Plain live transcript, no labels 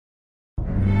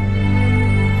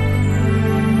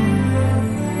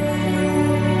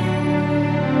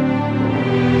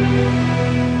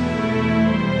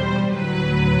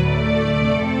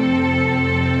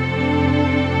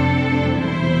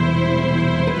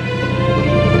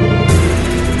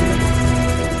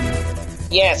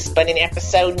Yes, but in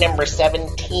episode number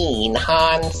 17,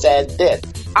 Han said this.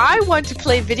 I want to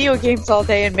play video games all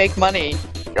day and make money.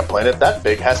 A planet that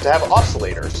big has to have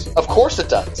oscillators. Of course it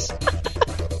does.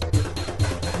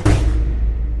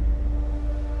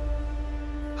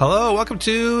 Hello, welcome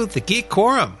to the Geek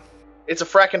Quorum. It's a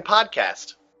frackin'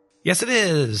 podcast. Yes, it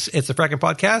is. It's a frackin'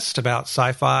 podcast about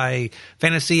sci-fi,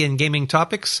 fantasy, and gaming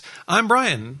topics. I'm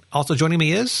Brian. Also joining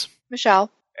me is... Michelle.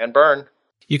 And Burn.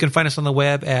 You can find us on the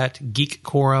web at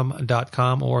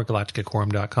geekquorum.com or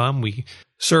galacticaquorum.com. We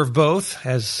serve both,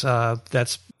 as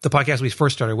that's the podcast we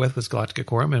first started with was Galactica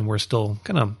Quorum, and we're still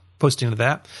kind of posting to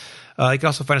that. You can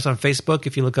also find us on Facebook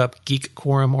if you look up Geek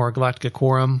Quorum or Galactica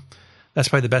Quorum. That's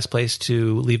probably the best place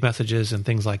to leave messages and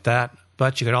things like that.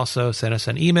 But you can also send us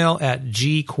an email at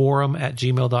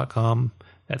gquorum@gmail.com.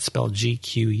 That's spelled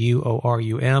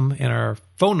Gquorum. And our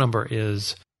phone number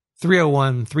is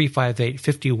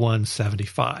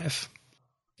 301-358-5175.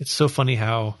 It's so funny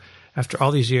how after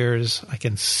all these years, I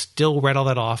can still write all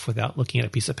that off without looking at a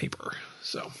piece of paper.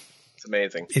 So it's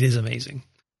amazing. It is amazing.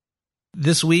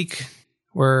 This week,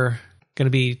 we're going to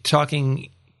be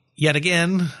talking yet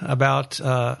again about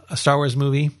a Star Wars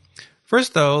movie.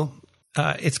 First, though,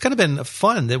 it's kind of been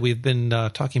fun that we've been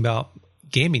talking about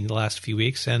gaming the last few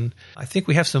weeks, and I think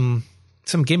we have some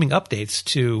gaming updates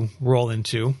to roll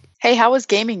into. Hey, how was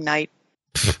gaming night?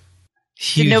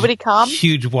 Did nobody come?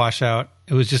 Huge washout.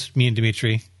 It was just me and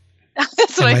Dimitri.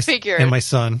 That's what I figured. And my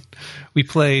son. We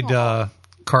played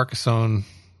Carcassonne,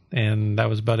 and that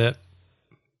was about it.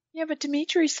 Yeah, but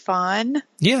Dimitri's fun.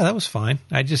 Yeah, that was fine.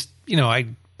 I just, I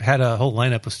had a whole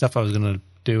lineup of stuff I was going to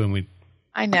do, and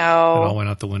I know. It all went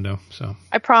out the window. So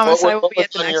I promise I will be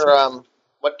at the next one.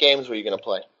 What games were you going to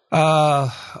play?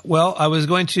 Well, I was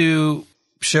going to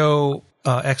show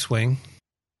X-Wing.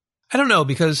 I don't know,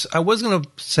 because I was going to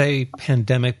say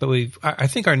Pandemic, but I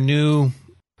think our new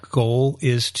goal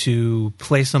is to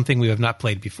play something we have not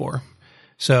played before.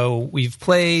 So we've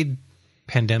played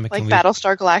Pandemic. Like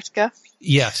Battlestar Galactica?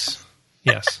 Yes,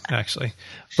 actually.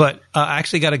 But I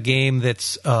actually got a game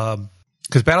that's... because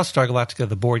Battlestar Galactica,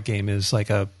 the board game, is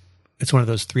it's one of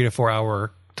those 3 to 4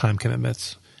 hour time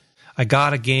commitments. I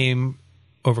got a game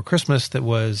over Christmas that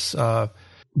was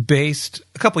based...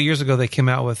 A couple years ago, they came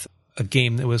out with a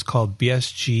game that was called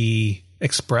BSG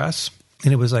Express.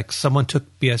 And it was like someone took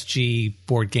BSG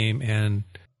board game and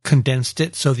condensed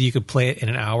it so that you could play it in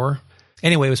an hour.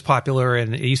 Anyway, it was popular,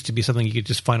 and it used to be something you could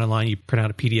just find online. You print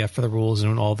out a PDF for the rules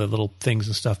and all the little things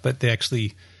and stuff. But they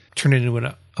actually turned it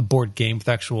into a board game with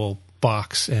actual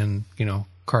box and,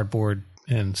 cardboard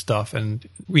and stuff, and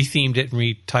rethemed it and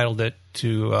retitled it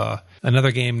to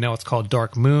another game. Now it's called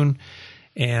Dark Moon.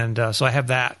 And so I have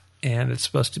that, and it's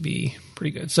supposed to be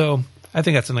pretty good. So I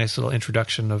think that's a nice little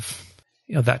introduction of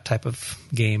that type of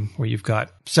game where you've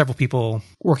got several people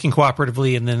working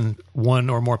cooperatively, and then one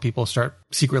or more people start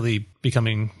secretly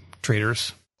becoming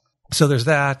traitors. So there's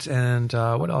that, and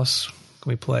what else can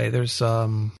we play? There's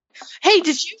Hey,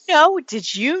 did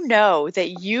you know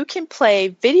that you can play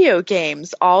video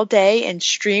games all day and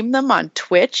stream them on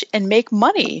Twitch and make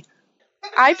money?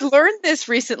 I've learned this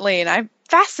recently, and I'm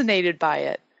fascinated by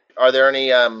it. Are there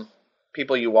any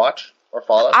people you watch or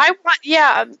follow?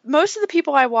 Most of the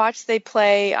people I watch, they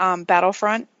play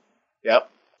Battlefront. Yep.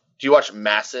 Do you watch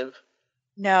Massive?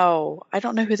 No, I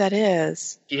don't know who that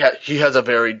is. He has a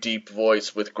very deep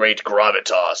voice with great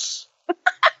gravitas.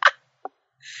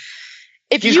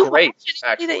 If He's you great, watch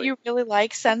actually. that you really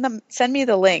like, send me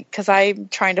the link, because I'm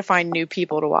trying to find new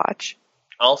people to watch.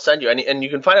 I'll send you, and you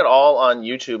can find it all on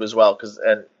YouTube as well,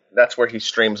 and that's where he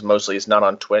streams mostly. It's not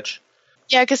on Twitch.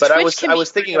 Yeah, because I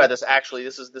was thinking about this actually.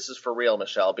 This is for real,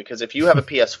 Michelle, because if you have a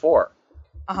PS4,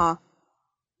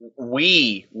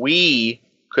 we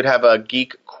could have a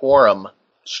Geek Quorum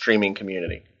streaming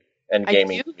community and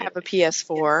gaming. I do have a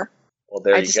PS4. Well,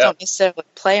 there you go. I just don't necessarily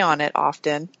play on it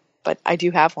often, but I do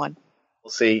have one.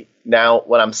 Well, see, now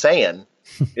what I'm saying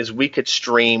is we could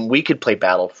play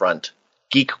Battlefront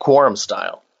Geek Quorum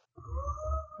style.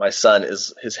 My son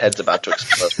his head's about to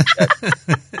explode.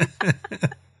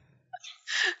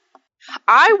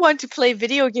 I want to play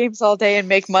video games all day and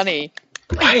make money.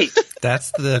 Right.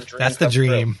 That's the dream. That's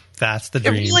the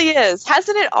dream. It really is.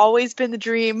 Hasn't it always been the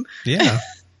dream? Yeah,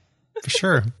 for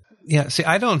sure. Yeah. See,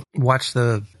 I don't watch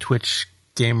the Twitch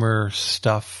gamer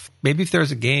stuff. Maybe if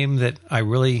there's a game that I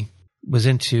really was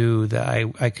into that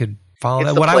I could follow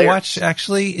that. What I watch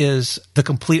actually is the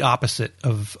complete opposite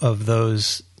of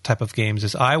those type of games.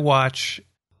 Is I watch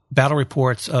battle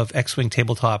reports of X-Wing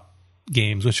tabletop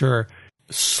games, which are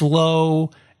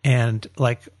slow and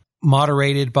like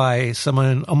moderated by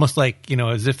someone almost like,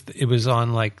 as if it was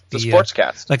on like the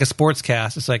sportscast. Like a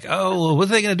sportscast. It's like, oh, well, what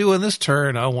are they going to do in this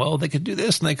turn? Oh, well, they could do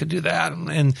this and they could do that.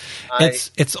 And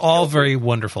it's all very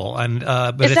wonderful. And,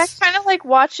 but is that kind of like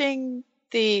watching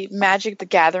the Magic the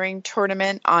Gathering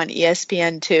tournament on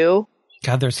ESPN2?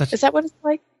 God, is that what it's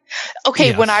like? Okay.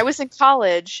 Yes. When I was in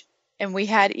college and we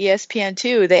had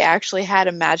ESPN2, they actually had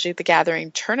a Magic the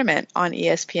Gathering tournament on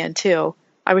ESPN2.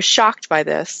 I was shocked by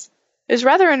this. It was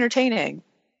rather entertaining.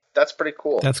 That's pretty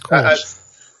cool. That's cool.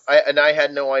 I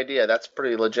had no idea. That's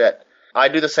pretty legit. I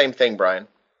do the same thing, Brian.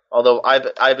 Although I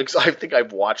think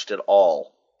I've watched it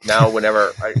all. Now,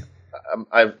 whenever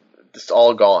I've it's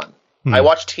all gone. I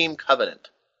watch Team Covenant.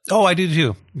 Oh, I do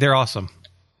too. They're awesome.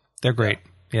 They're great.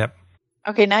 Yep.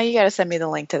 Okay, now you got to send me the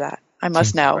link to that. I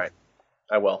must know. Right.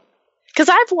 I will. Because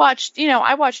I've watched,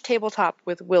 I watched Tabletop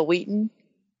with Will Wheaton,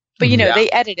 but they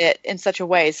edit it in such a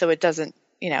way so it doesn't.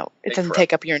 It doesn't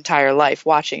take up your entire life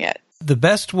watching it. The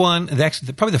best one,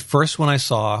 probably the first one I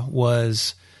saw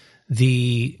was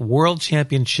the World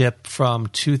Championship from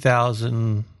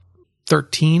 2013.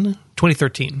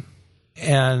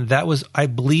 And that was, I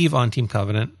believe, on Team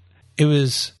Covenant. It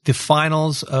was the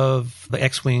finals of the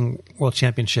X-Wing World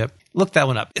Championship. Look that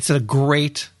one up. It's a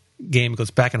great game. It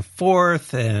goes back and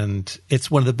forth, and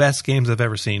it's one of the best games I've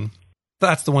ever seen.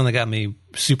 That's the one that got me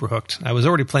super hooked. I was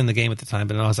already playing the game at the time,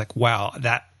 but I was like, wow,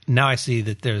 now I see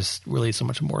that there's really so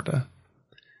much more that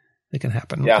can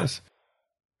happen with this.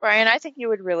 Brian, I think you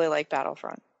would really like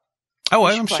Battlefront. Oh,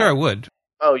 I'm sure I would.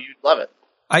 Oh, you'd love it.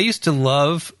 I used to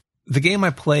love the game I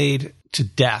played to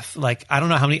death. Like, I don't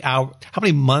know how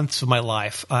many months of my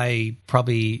life I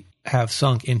probably have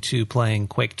sunk into playing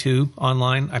Quake 2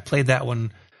 online. I played that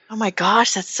one. Oh my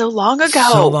gosh, that's so long ago.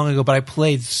 So long ago, but I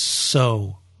played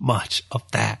so much of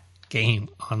that game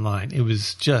online. It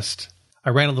was just, I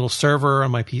ran a little server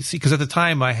on my PC because at the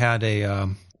time I had a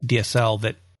DSL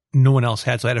that no one else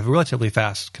had, so I had a relatively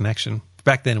fast connection.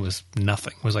 Back then it was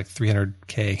nothing. It was like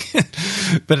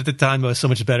 300K. But at the time it was so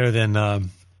much better than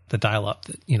the dial-up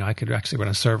that, I could actually run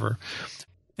a server.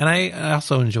 And I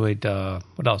also enjoyed,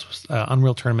 what else?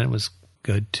 Unreal Tournament was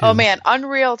good too. Oh man,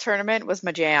 Unreal Tournament was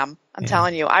my jam. I'm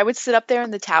telling you. I would sit up there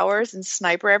in the towers and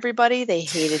sniper everybody. They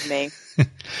hated me.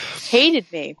 Hated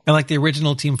me. And like the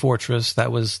original Team Fortress, that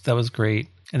was great.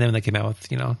 And then when they came out with,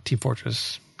 Team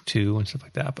Fortress 2 and stuff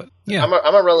like that. But yeah.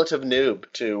 I'm a relative noob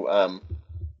to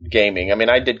gaming. I mean,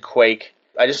 I did Quake.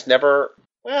 I just never,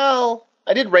 I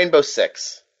did Rainbow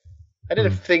Six. I did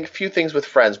a few things with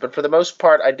friends, but for the most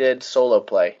part I did solo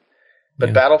play.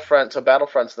 But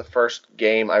Battlefront's the first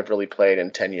game I've really played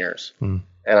in 10 years. And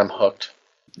I'm hooked.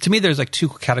 To me, there's like two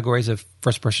categories of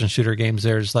first-person shooter games.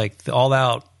 There's like the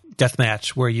all-out deathmatch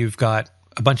where you've got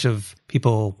a bunch of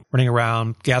people running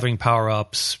around, gathering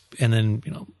power-ups, and then,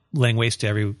 laying waste to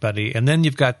everybody. And then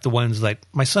you've got the ones like,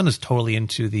 my son is totally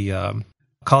into the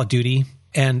Call of Duty.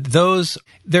 And those,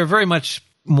 they're very much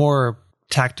more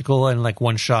tactical and like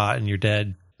one shot and you're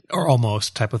dead, or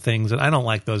almost type of things. And I don't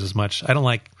like those as much. I don't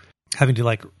like having to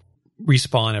like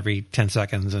respawn every 10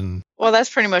 seconds. And well, that's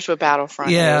pretty much what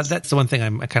Battlefront is. That's the one thing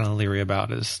I'm kind of leery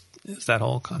about is that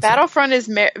whole concept. Battlefront is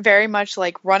very much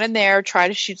like run in there, try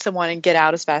to shoot someone, and get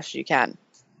out as fast as you can.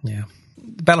 Yeah.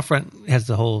 Battlefront has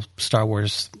the whole Star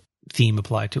Wars theme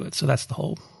applied to it, so that's the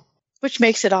whole. Which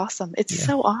makes it awesome. It's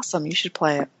so awesome. You should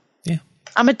play it. Yeah.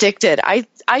 I'm addicted.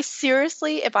 I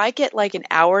seriously, if I get like an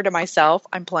hour to myself,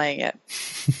 I'm playing it.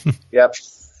 Yep.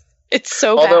 It's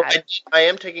so Although bad. I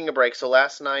am taking a break. So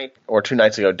last night or 2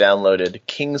 nights ago, downloaded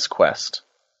King's Quest.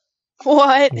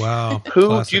 What? Wow.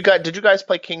 Did you guys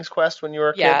play King's Quest when you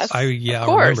were yes. kids? I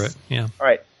remember it. Yeah. All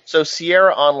right. So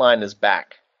Sierra Online is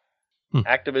back.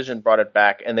 Activision brought it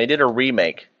back, and they did a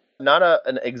remake. Not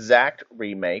an exact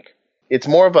remake. It's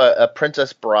more of a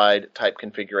Princess Bride type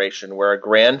configuration where a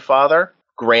grandfather,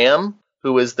 Graham,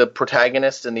 who is the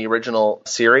protagonist in the original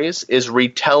series, is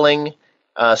retelling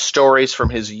stories from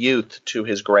his youth to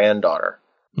his granddaughter.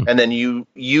 And then you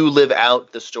live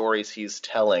out the stories he's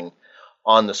telling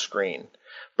on the screen.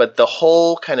 But the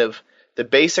whole kind of the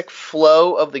basic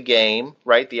flow of the game,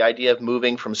 right? The idea of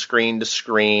moving from screen to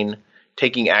screen,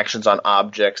 taking actions on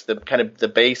objects, the kind of the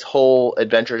base whole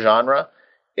adventure genre,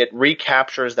 it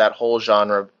recaptures that whole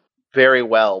genre very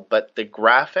well. But the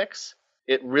graphics,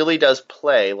 it really does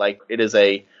play like it is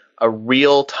a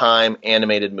real-time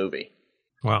animated movie.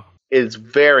 Wow. It is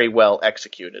very well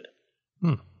executed.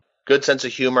 Good sense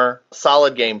of humor,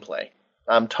 solid gameplay.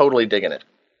 I'm totally digging it.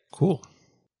 Cool.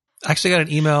 I actually got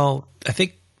an email, I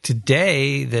think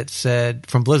today, that said,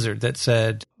 from Blizzard, that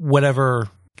said, whatever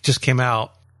just came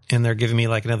out, and they're giving me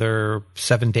like another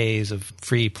 7 days of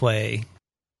free play.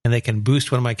 and they can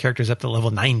boost one of my characters up to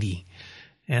level 90.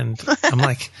 And I'm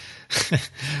like,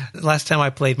 last time I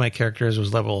played my characters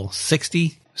was level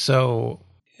 60. So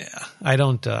yeah, I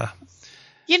don't. That's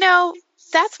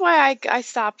why I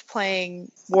stopped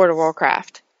playing World of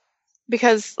Warcraft,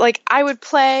 because like I would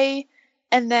play,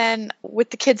 and then with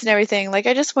the kids and everything, like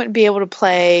I just wouldn't be able to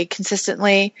play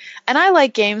consistently. And I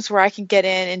like games where I can get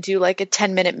in and do like a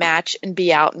 10-minute match and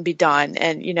be out and be done.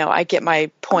 And, I get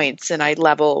my points and I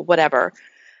level whatever.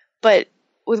 But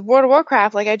with World of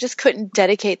Warcraft, like I just couldn't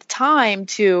dedicate the time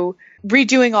to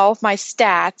redoing all of my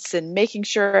stats and making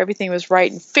sure everything was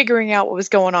right and figuring out what was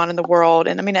going on in the world.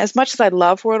 And I mean, as much as I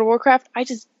love World of Warcraft, I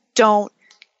just don't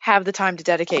have the time to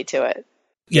dedicate to it.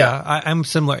 Yeah, I'm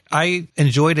similar. I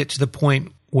enjoyed it to the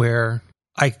point where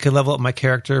I could level up my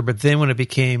character, but then when it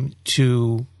became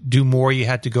to do more, you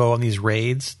had to go on these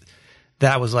raids.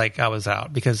 That was like I was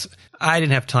out, because I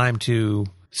didn't have time to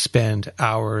spend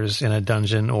hours in a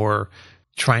dungeon or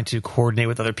trying to coordinate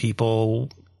with other people,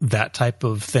 that type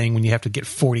of thing, when you have to get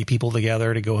 40 people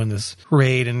together to go in this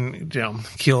raid and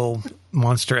kill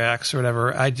Monster X or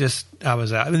whatever. I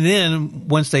was out. And then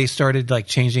once they started like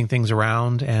changing things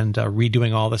around and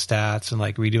redoing all the stats and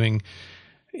like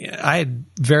I had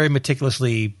very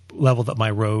meticulously leveled up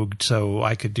my rogue so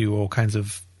I could do all kinds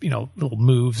of little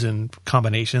moves and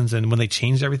combinations. And when they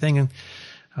changed everything, and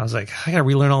I was like, I gotta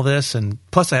relearn all this. And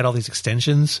plus I had all these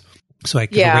extensions, so I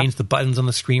could arrange the buttons on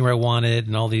the screen where I wanted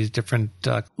and all these different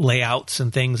layouts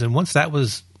and things. And once that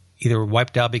was either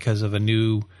wiped out because of a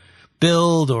new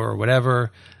build or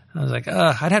whatever, I was like,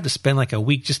 I'd have to spend like a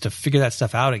week just to figure that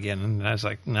stuff out again. And I was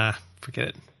like, nah, forget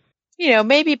it.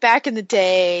 Maybe back in the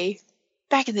day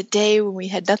when we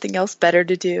had nothing else better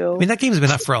to do. I mean, that game's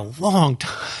been out for a long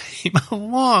time. A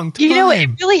long time.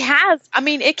 It really has. I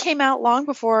mean, it came out long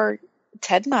before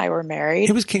Ted and I were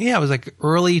married. It was like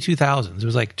early 2000s. It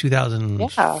was like 2000.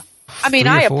 Yeah. I mean,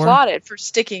 I applaud it for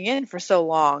sticking in for so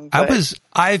long. But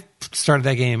I started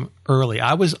that game early.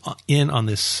 I was in on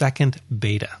the second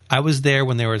beta. I was there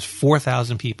when there was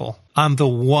 4,000 people on the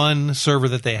one server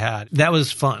that they had. That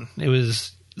was fun. It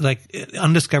was like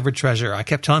undiscovered treasure. I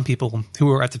kept telling people who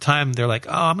were at the time, they're like,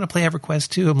 I'm going to play EverQuest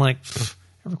 2. I'm like,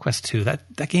 EverQuest 2,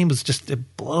 that game was just,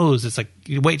 it blows. It's like,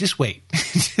 just wait.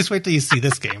 Just wait till you see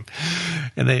this game.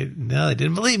 And they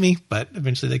didn't believe me, but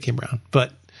eventually they came around.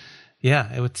 But yeah,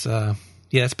 it's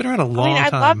been around a long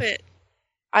time. I love it.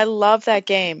 I love that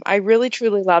game. I really,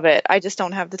 truly love it. I just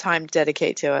don't have the time to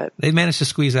dedicate to it. They managed to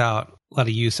squeeze out a lot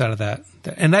of use out of that.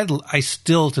 And I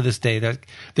still, to this day,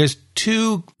 there's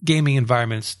two gaming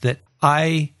environments that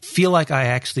I feel like I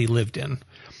actually lived in.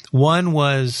 One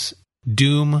was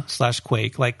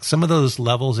Doom/Quake. Like some of those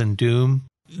levels in Doom,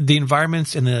 the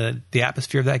environments and the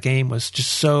atmosphere of that game was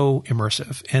just so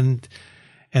immersive.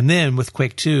 And then with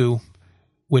Quake 2,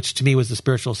 which to me was the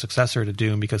spiritual successor to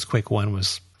Doom, because Quake 1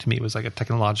 was like a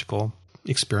technological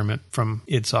experiment from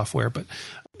id Software. But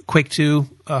Quake 2,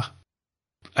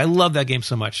 I love that game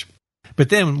so much. But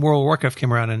then World of Warcraft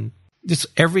came around, and just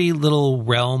every little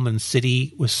realm and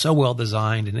city was so well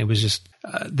designed, and it was just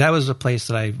that was a place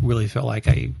that I really felt like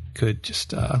I could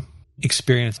just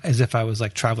experience as if I was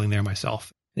like traveling there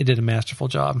myself. They did a masterful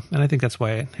job, and I think that's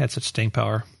why it had such staying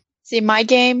power. See, my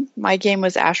game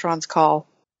was Asheron's Call.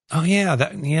 Oh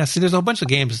yeah, See, there's a whole bunch of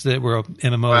games that were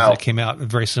MMOs that came out at a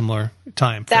very similar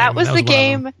time. That was the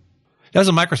game. That was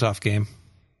a Microsoft game.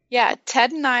 Yeah,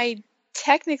 Ted and I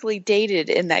technically dated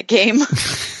in that game.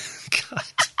 God.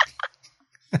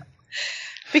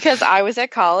 Because I was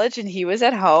at college and he was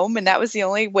at home, and that was the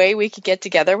only way we could get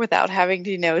together without having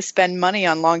to, spend money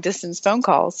on long distance phone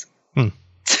calls.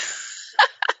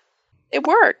 It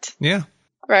worked. Yeah.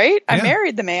 Right? Yeah. I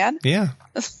married the man. Yeah.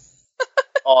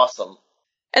 Awesome.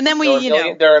 And then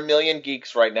there are a million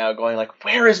geeks right now going like,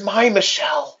 where is my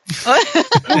Michelle?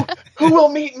 who will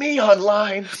meet me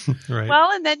online? Right.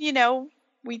 Well, and then,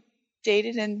 we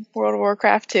dated in World of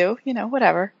Warcraft too,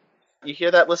 whatever. You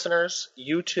hear that, listeners?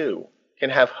 You too can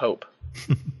have hope.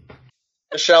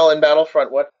 Michelle, in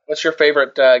Battlefront, what's your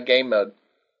favorite game mode?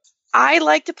 I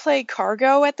like to play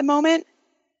cargo at the moment,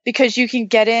 because you can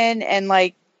get in and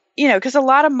because a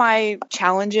lot of my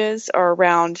challenges are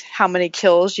around how many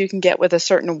kills you can get with a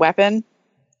certain weapon.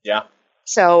 Yeah.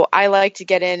 So I like to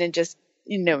get in and just,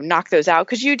 knock those out,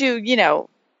 because you do,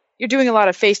 you're doing a lot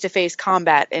of face-to-face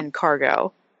combat in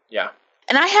cargo. Yeah.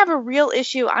 And I have a real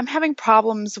issue. I'm having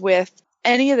problems with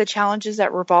any of the challenges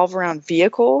that revolve around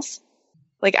vehicles.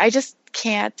 Like, I just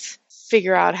can't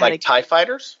figure out how to... Like TIE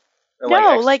fighters? Or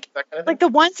no, like the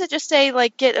ones that just say,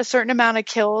 get a certain amount of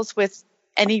kills with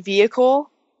any vehicle.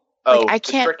 Oh, I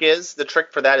can't... The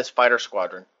trick for that is Fighter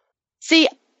Squadron. See,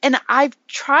 And I've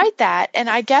tried that, and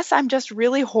I guess I'm just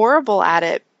really horrible at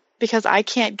it because I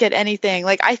can't get anything.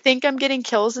 Like, I think I'm getting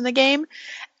kills in the game,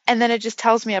 and then it just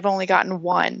tells me I've only gotten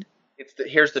one.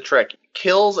 Here's the trick.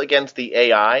 Kills against the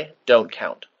AI don't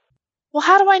count. Well,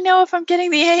 how do I know if I'm getting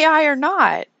the AI or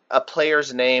not? A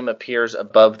player's name appears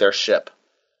above their ship.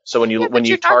 So when you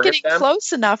You're target not getting them,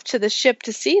 close enough to the ship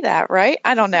to see that, right?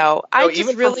 I don't know. no,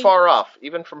 even from far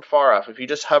off, if you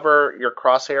just hover your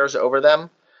crosshairs over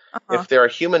them, if they're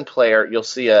a human player, you'll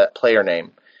see a player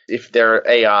name. If they're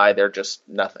AI, they're just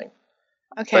nothing.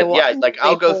 Okay, but well, yeah, like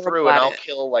I'll go through and I'll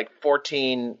kill like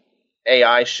 14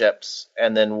 AI ships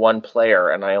and then one player,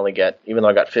 and I only get, even though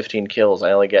I got 15 kills,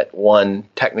 I only get one.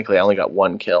 Technically, I only got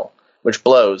one kill, which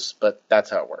blows, but that's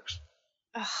how it works.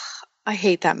 Ugh, I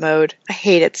hate that mode. I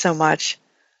hate it so much.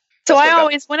 So I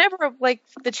always, whenever like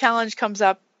the challenge comes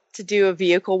up to do a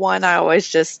vehicle one, I always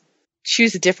just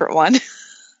choose a different one.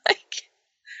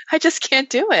 I just can't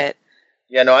do it.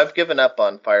 Yeah, no, I've given up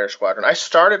on Fire Squadron. I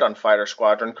started on Fighter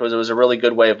Squadron because it was a really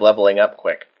good way of leveling up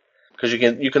quick. Because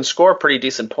you can score pretty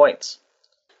decent points.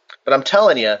 But I'm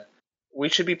telling you, we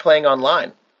should be playing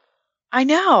online. I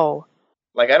know.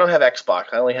 Like, I don't have Xbox.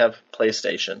 I only have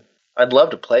PlayStation. I'd love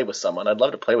to play with someone. I'd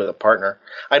love to play with a partner.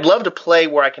 I'd love to play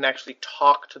where I can actually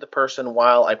talk to the person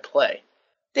while I play.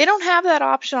 They don't have that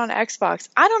option on Xbox.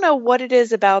 I don't know what it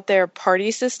is about their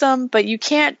party system, but you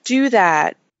can't do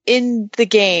that in the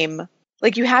game.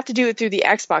 Like, you have to do it through the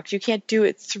Xbox. You can't do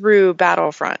it through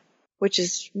Battlefront, which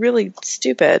is really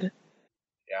stupid.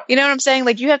 Yeah. You know what I'm saying?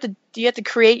 Like, you have to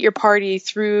create your party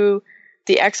through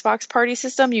the Xbox party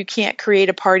system. You can't create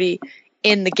a party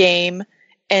in the game,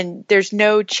 and there's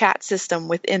no chat system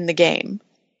within the game.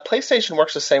 PlayStation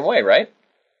works the same way, right?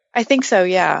 I think so,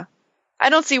 yeah.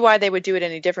 I don't see why they would do it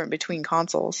any different between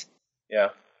consoles. Yeah.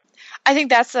 I think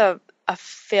that's a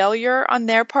failure on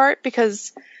their part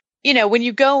because, you know, when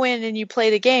you go in and you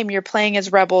play the game, you're playing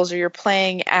as rebels or you're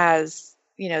playing as,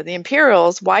 you know, the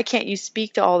Imperials. Why can't you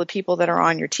speak to all the people that are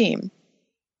on your team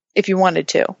if you wanted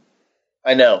to?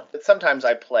 I know. But sometimes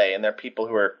I play and there are people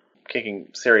who are kicking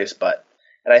serious butt.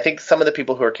 And I think some of the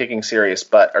people who are kicking serious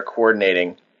butt are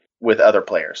coordinating with other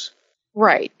players.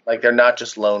 Right. Like, they're not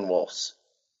just lone wolves.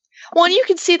 Well, and you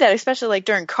can see that especially like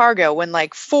during cargo when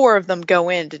like 4 of them go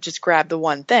in to just grab the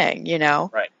one thing, you know?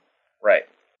 Right.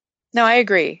 No, I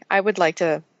agree. I would like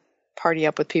to party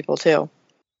up with people too.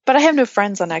 But I have no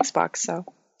friends on Xbox, so.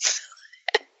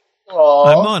 Aww.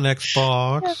 I'm on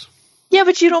Xbox. Yeah,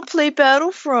 but you don't play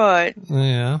Battlefront.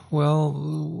 Yeah, well,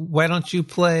 why don't you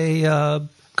play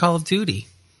Call of Duty?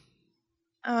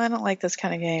 Oh, I don't like those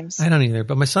kind of games. I don't either,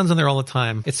 but my son's on there all the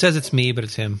time. It says it's me, but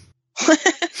it's him.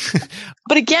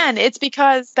 But again, it's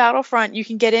because Battlefront, you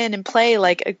can get in and play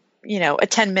like a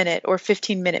 10-minute or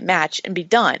 15-minute match and be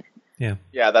done.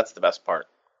 Yeah, that's the best part.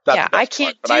 I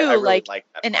can't do I really like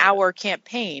an hour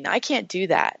campaign. I can't do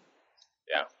that.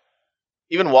 Yeah.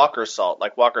 Even Walker Assault.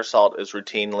 Like, Walker Assault is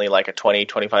routinely like a 20,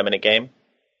 25-minute game.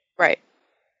 Right.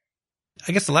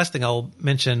 I guess the last thing I'll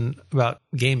mention about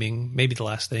gaming, maybe the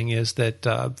last thing, is that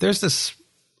there's this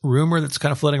rumor that's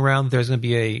kind of floating around that there's going to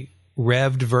be a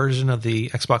revved version of the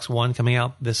Xbox One coming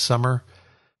out this summer.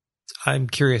 I'm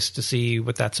curious to see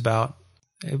what that's about,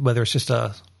 whether it's just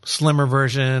a slimmer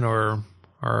version or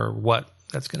what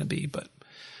that's going to be. But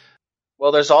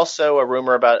well, there's also a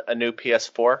rumor about a new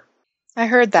PS4. I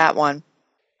heard that one.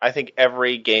 I think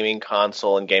every gaming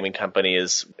console and gaming company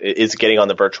is getting on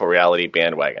the virtual reality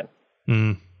bandwagon.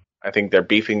 I think they're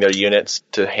beefing their units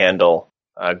to handle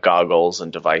goggles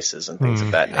and devices and things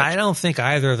of that nature. I don't think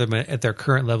either of them at their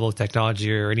current level of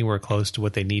technology are anywhere close to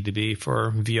what they need to be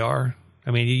for VR.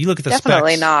 I mean, you look at the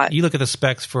Definitely specs. Not. You look at the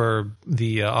specs for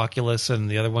the Oculus and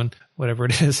the other one, whatever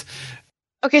it is.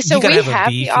 Okay, so we have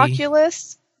the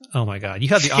Oculus. Oh my God, you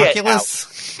have the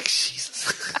Oculus?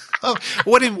 Jesus.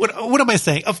 What am I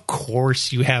saying? Of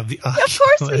course you have the Oculus. Of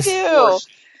course we do.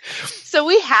 So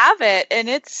we have it, and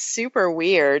it's super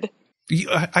weird.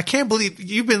 I can't believe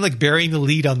you've been like burying the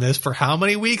lead on this for how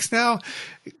many weeks now?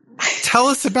 Tell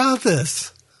us about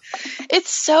this.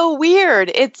 It's so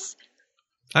weird.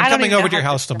 I'm coming over to your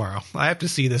house tomorrow. I have to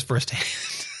see this firsthand.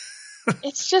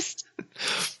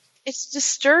 It's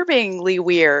disturbingly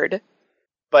weird.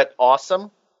 But awesome?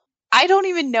 I don't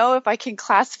even know if I can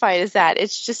classify it as that.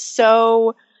 It's just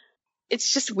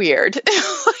weird.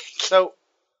 So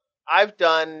I've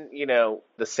done, the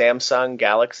Samsung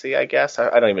Galaxy, I guess.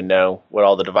 I don't even know what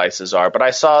all the devices are, but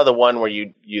I saw the one where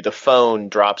the phone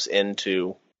drops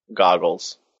into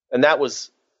goggles, and that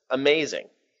was amazing.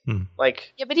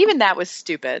 Like, yeah, but even that was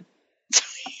stupid.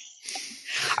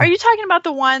 Are you talking about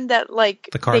the one that like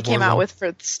they came out with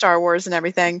for Star Wars and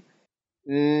everything?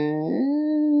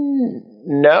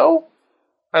 No,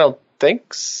 I don't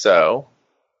think so.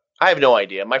 I have no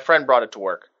idea. My friend brought it to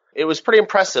work. It was pretty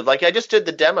impressive. Like, I just did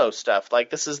the demo stuff. Like,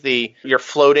 this is you're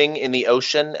floating in the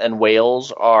ocean and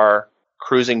whales are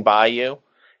cruising by you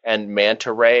and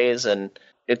manta rays, and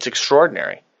it's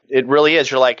extraordinary. It really is.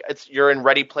 You're like, you're in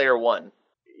Ready Player One.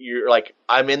 You're like,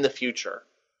 I'm in the future.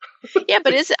 Yeah,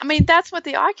 but that's what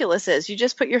the Oculus is. You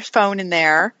just put your phone in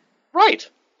there. Right.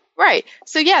 Right.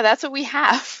 So yeah, that's what we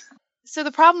have. So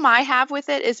the problem I have with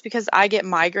it is because I get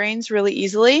migraines really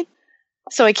easily.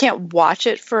 So I can't watch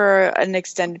it for an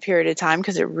extended period of time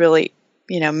because it really,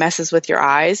 messes with your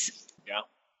eyes. Yeah.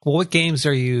 Well, what games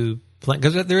are you playing?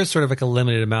 Because there is sort of like a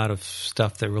limited amount of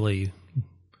stuff that really...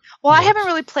 Well, I haven't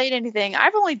really played anything.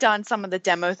 I've only done some of the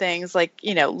demo things, like,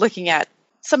 looking at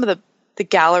some of the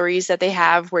galleries that they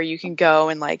have where you can go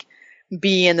and, like,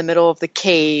 be in the middle of the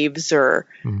caves or,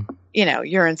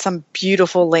 you're in some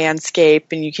beautiful landscape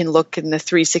and you can look in the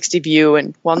 360 view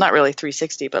and, well, not really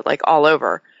 360, but, like, all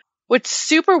over. What's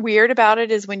super weird about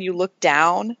it is when you look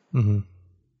down and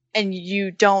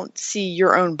you don't see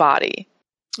your own body.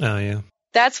 Oh, yeah.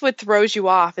 That's what throws you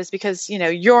off is because,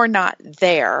 you're not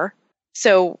there.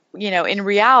 So, in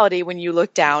reality, when you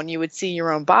look down, you would see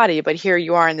your own body, but here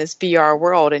you are in this VR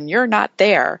world and you're not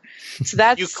there. So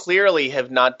that's... You clearly have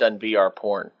not done VR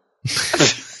porn.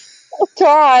 Oh,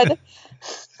 God.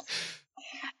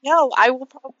 No, I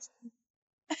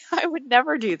would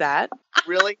never do that.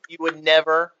 Really? You would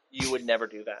never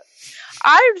do that.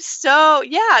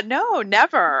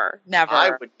 Never.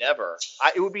 I would never.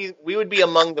 We would be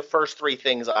among the first three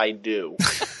things I do.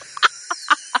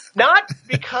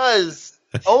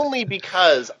 Only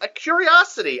because a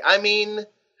curiosity. I mean,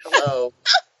 hello.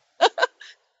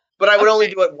 But I would only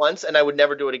do it once and I would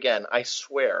never do it again. I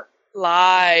swear.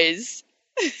 Lies.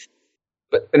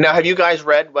 But now, have you guys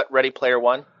read Ready Player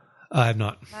One? I have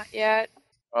not. Not yet.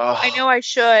 Oh. I know I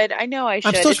should.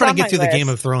 I'm still trying to get through the Game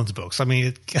of Thrones books. I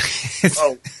mean,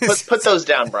 put those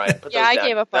down, Brian. Put those down. I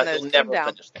gave up on those. You'll never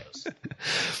finish those.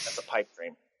 That's a pipe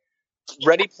dream.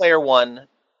 Ready Player One.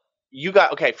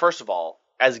 Okay, first of all,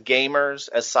 as gamers,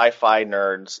 as sci-fi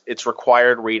nerds, it's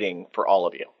required reading for all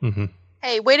of you. Mm-hmm.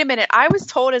 Hey, wait a minute. I was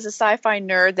told as a sci-fi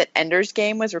nerd that Ender's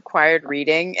Game was required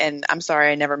reading, and I'm sorry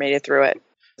I never made it through it.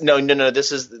 No.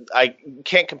 I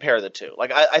can't compare the two.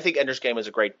 Like, I think Ender's Game is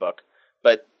a great book,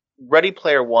 but Ready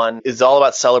Player One is all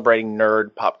about celebrating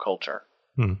nerd pop culture.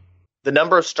 The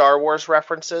number of Star Wars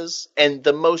references and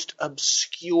the most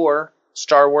obscure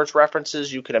Star Wars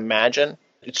references you can imagine,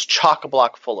 it's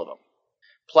chock-a-block full of them.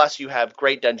 Plus, you have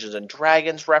great Dungeons and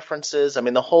Dragons references. I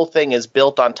mean, the whole thing is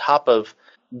built on top of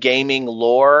gaming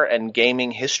lore and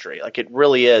gaming history. Like, it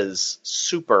really is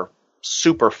super,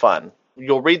 super fun.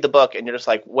 You'll read the book and you're just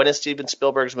like, when is Steven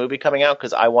Spielberg's movie coming out?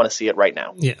 Because I want to see it right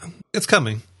now. Yeah, it's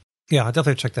coming. Yeah, I'll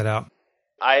definitely check that out.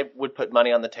 I would put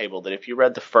money on the table that if you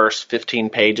read the first 15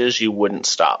 pages, you wouldn't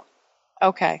stop.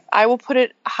 Okay. I will put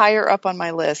it higher up on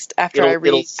my list after I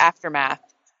read Aftermath.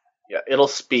 Yeah, it'll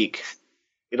speak.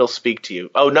 It'll speak to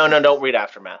you. Oh, no, don't read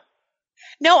Aftermath.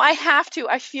 No, I have to.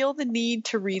 I feel the need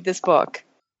to read this book.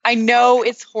 I know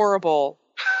it's horrible.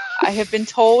 I have been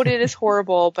told it is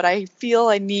horrible, but I feel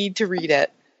I need to read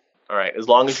it. All right, as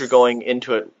long as you're going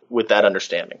into it with that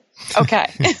understanding. Okay.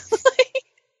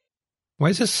 Why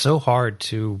is this so hard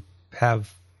to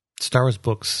have Star Wars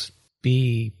books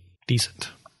be decent?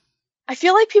 I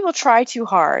feel like people try too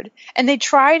hard, and they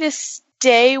try to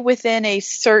stay within a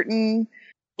certain,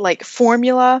 like,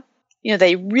 formula.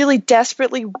 They really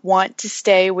desperately want to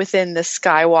stay within the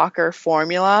Skywalker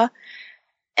formula,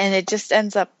 and it just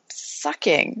ends up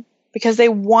sucking because they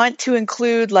want to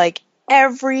include, like,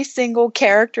 every single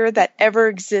character that ever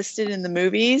existed in the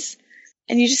movies.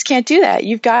 And you just can't do that.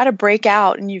 You've got to break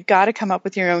out and you've got to come up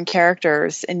with your own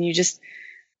characters. And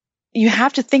you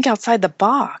have to think outside the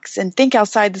box and think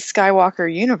outside the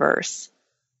Skywalker universe.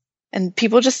 And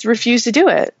people just refuse to do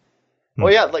it.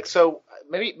 Well, yeah, like, so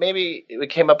maybe it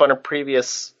came up on a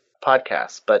previous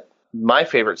podcast, but my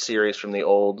favorite series from the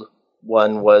old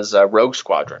one was Rogue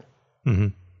Squadron. Mm-hmm.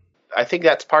 I think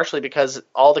that's partially because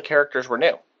all the characters were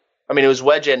new. I mean, it was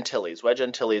Wedge Antilles. Wedge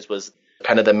Antilles was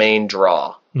kind of the main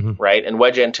draw, right? And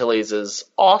Wedge Antilles is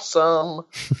awesome,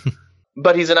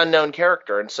 but he's an unknown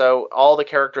character, and so all the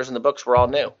characters in the books were all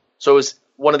new. So it was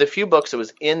one of the few books that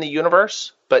was in the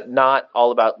universe, but not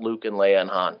all about Luke and Leia and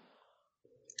Han.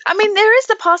 I mean, there is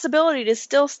the possibility to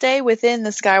still stay within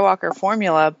the Skywalker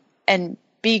formula and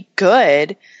be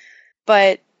good,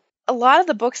 but a lot of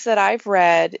the books that I've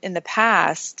read in the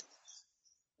past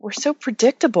were so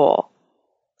predictable.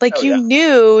 Like, you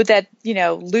knew that,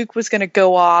 Luke was going to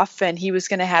go off and he was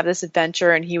going to have this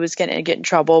adventure and he was going to get in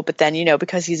trouble. But then,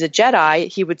 because he's a Jedi,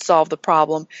 he would solve the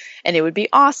problem and it would be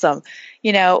awesome,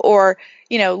 or,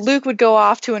 Luke would go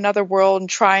off to another world and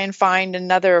try and find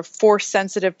another force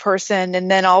sensitive person. And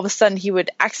then all of a sudden he would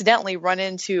accidentally run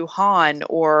into Han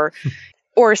or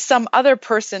some other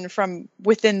person from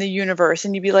within the universe.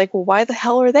 And you'd be like, well, why the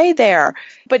hell are they there?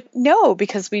 But no,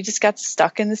 because we just got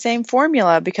stuck in the same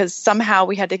formula because somehow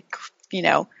we had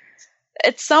to,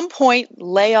 at some point,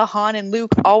 Leia, Han, and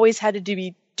Luke always had to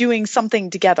be doing something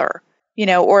together,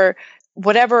 or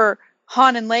whatever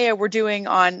Han and Leia were doing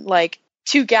on like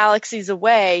 2 galaxies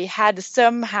away had to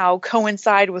somehow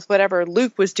coincide with whatever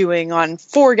Luke was doing on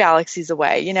 4 galaxies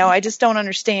away. I just don't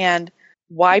understand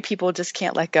why people just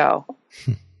can't let go.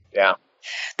 Yeah.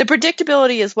 The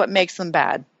predictability is what makes them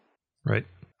bad. Right.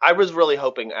 I was really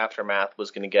hoping Aftermath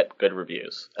was going to get good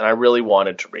reviews, and I really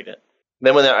wanted to read it.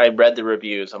 Then when I read the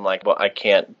reviews, I'm like, well, I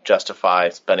can't justify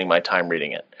spending my time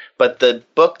reading it. But the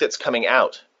book that's coming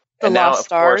out, The and now, Lost of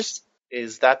Stars? course,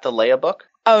 is that the Leia book?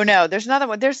 Oh, no, there's another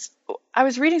one. I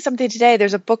was reading something today.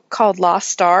 There's a book called Lost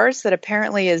Stars that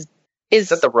apparently is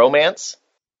that the romance?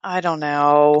 I don't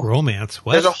know. Romance?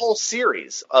 What? There's a whole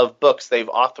series of books they've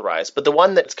authorized, but the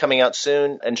one that's coming out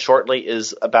soon and shortly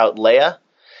is about Leia.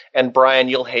 And Brian,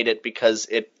 you'll hate it because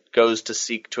it goes to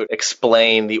seek to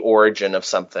explain the origin of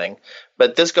something.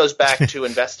 But this goes back to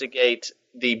investigate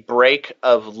the break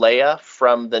of Leia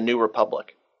from the New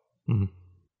Republic. Mm-hmm.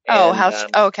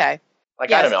 Okay. Like,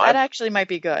 yes, I don't know. That actually might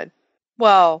be good.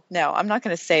 Well, no, I'm not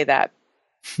going to say that.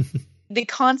 The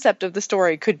concept of the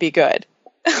story could be good.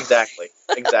 Exactly.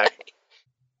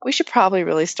 We should probably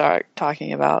really start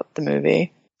talking about the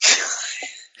movie.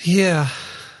 Yeah.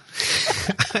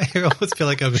 I almost feel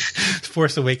like I'm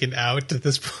Force Awakened out at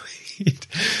this point.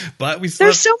 But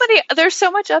there's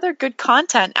so much other good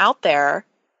content out there.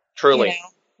 Truly.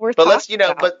 Worth but let's,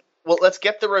 about. let's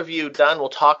get the review done. We'll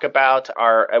talk about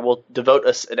we'll devote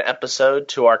an episode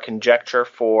to our conjecture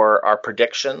for our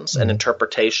predictions and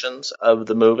interpretations of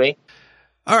the movie.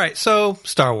 All right, so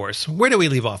Star Wars. Where did we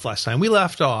leave off last time? We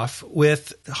left off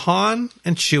with Han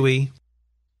and Chewie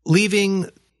leaving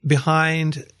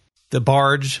behind the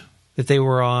barge that they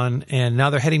were on, and now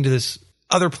they're heading to this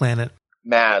other planet.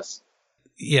 Maz.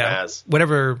 Yeah, Maz.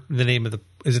 Whatever the name of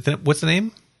what's the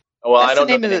name? Well, I don't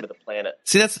know the name of the planet.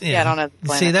 See, I don't know the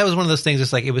planet. See, that was one of those things.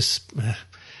 It's like it was.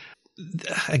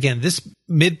 Again, this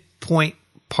midpoint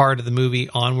part of the movie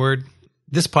onward,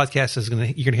 this podcast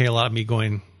you're gonna hear a lot of me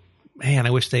going, man,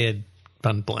 I wish they had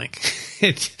done blank.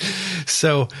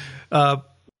 So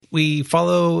we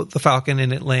follow the Falcon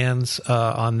and it lands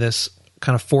on this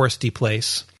kind of foresty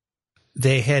place.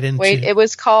 They head into... Wait, it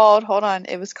was called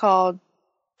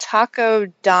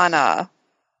Takodana.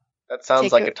 That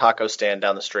sounds like a taco stand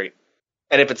down the street.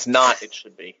 And if it's not, it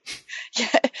should be.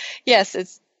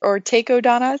 Yes, or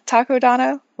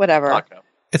Takodana, whatever. Taco.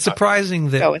 It's surprising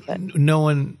that no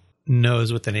one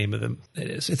knows what the name of it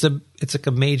is. It's like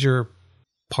a major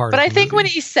part. But I think when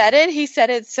he said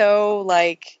it so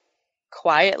like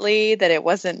quietly that it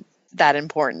wasn't that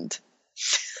important.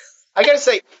 I gotta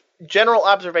say, general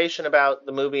observation about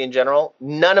the movie in general: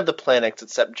 none of the planets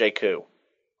except Jakku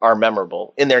are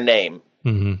memorable in their name.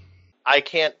 Mm-hmm. I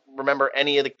can't remember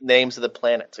any of the names of the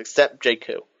planets except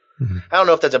Jakku. Mm-hmm. I don't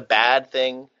know if that's a bad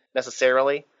thing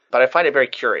necessarily, but I find it very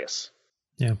curious.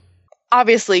 Yeah.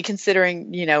 Obviously,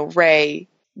 considering, Rey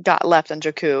got left on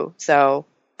Jakku, so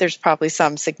there's probably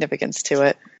some significance to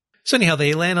it. So anyhow,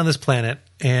 they land on this planet,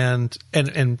 and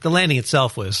the landing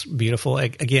itself was beautiful.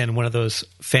 Again, one of those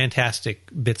fantastic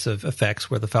bits of effects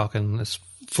where the Falcon is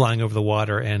flying over the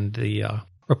water and the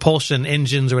repulsion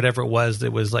engines or whatever it was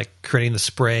that was like creating the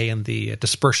spray and the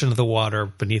dispersion of the water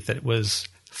beneath it was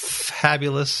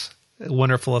fabulous,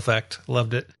 wonderful effect.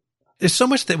 Loved it. There's so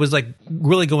much that was like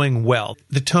really going well.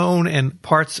 The tone and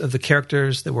parts of the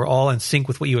characters that were all in sync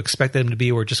with what you expected them to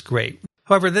be were just great.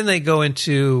 However, then they go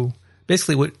into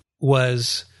basically what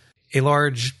was a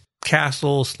large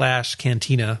castle /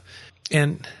 cantina.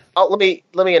 And let me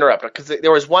interrupt, because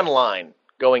there was one line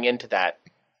going into that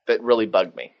really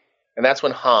bugged me. And that's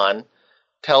when Han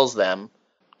tells them,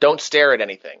 don't stare at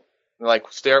anything. And they're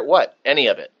like, stare at what? Any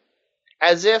of it.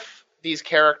 As if these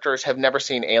characters have never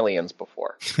seen aliens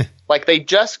before. Like they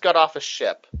just got off a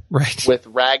ship right. with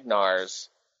Ragnars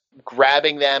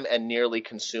grabbing them and nearly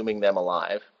consuming them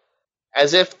alive.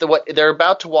 As if they're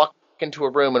about to walk into a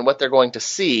room and what they're going to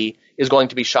see is going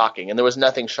to be shocking. And there was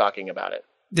nothing shocking about it.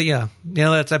 Yeah,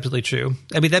 that's absolutely true.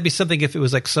 I mean, that'd be something if it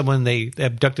was like someone they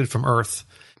abducted from Earth,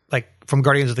 like from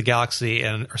Guardians of the Galaxy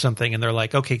or something, and they're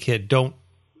like, okay, kid, don't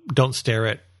don't stare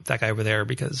at that guy over there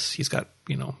because he's got,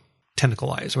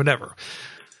 tentacle eyes or whatever.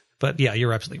 But yeah,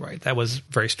 you're absolutely right. That was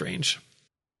very strange.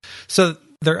 So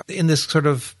they're in this sort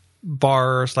of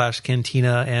bar /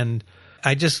 cantina, and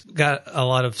I just got a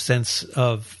lot of sense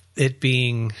of it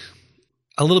being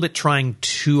a little bit trying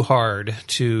too hard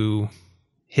to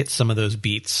hit some of those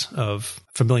beats of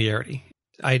familiarity.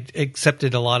 I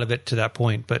accepted a lot of it to that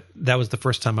point, but that was the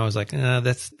first time I was like,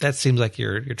 that seems like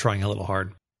you're trying a little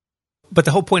hard. But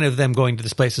the whole point of them going to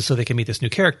this place is so they can meet this new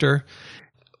character.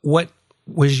 What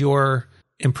was your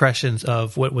impressions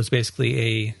of what was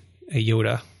basically a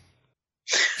Yoda?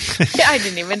 Yeah, I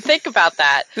didn't even think about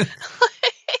that.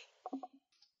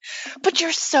 But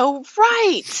you're so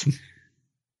right.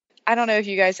 I don't know if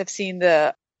you guys have seen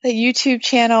the YouTube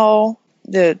channel,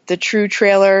 the True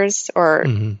Trailers, or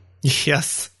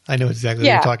Yes, I know exactly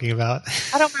what you're talking about.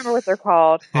 I don't remember what they're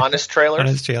called. Honest Trailers?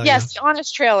 Honest Trailers. Yes, the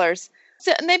Honest Trailers.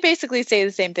 So, and they basically say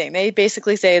the same thing. They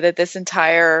basically say that this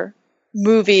entire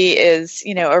movie is,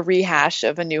 a rehash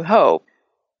of A New Hope.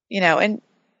 And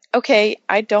okay,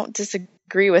 I don't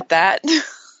disagree with that,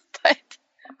 but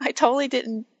I totally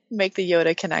didn't make the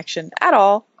Yoda connection at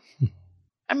all.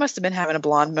 I must have been having a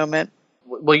blonde moment.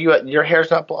 Well, your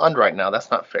hair's not blonde right now. That's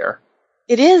not fair.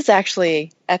 It is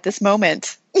actually at this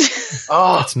moment.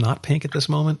 Oh, it's not pink at this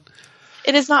moment?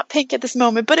 It is not pink at this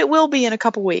moment, but it will be in a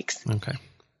couple weeks. Okay.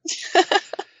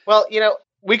 Well,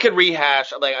 we could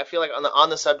rehash. Like, I feel like on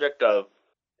the subject of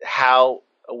how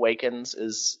Awakens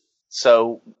is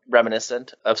so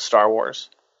reminiscent of Star Wars,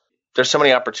 there's so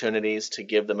many opportunities to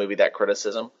give the movie that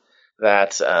criticism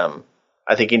that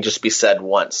I think can just be said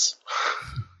once.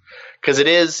 Because it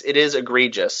is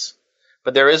egregious.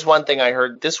 But there is one thing I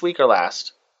heard this week or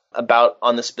last about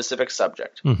on the specific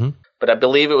subject. Mm-hmm. But I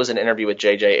believe it was an interview with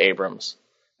J.J. Abrams.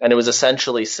 And it was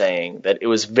essentially saying that it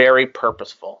was very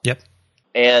purposeful. Yep.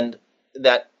 And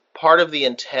that part of the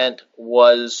intent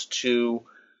was to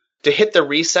hit the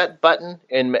reset button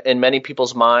in many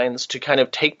people's minds, to kind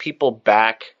of take people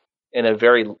back in a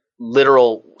very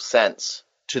literal sense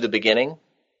to the beginning,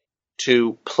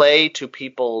 to play to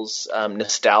people's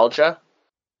nostalgia,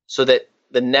 so that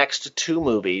the next two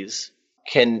movies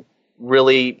can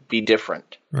really be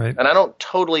different. Right. And I don't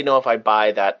totally know if I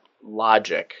buy that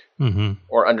logic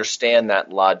or understand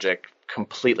that logic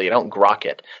completely. I don't grok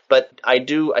it. But I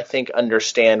do, I think,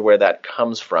 understand where that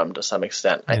comes from to some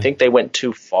extent. Yeah. I think they went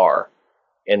too far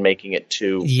in making it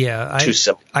too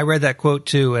simple. I read that quote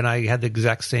too, and I had the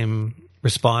exact same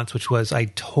response, which was, I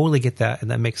totally get that, and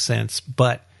that makes sense.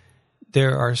 But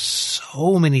there are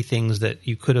so many things that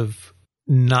you could have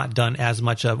not done as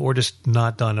much of, or just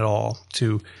not done at all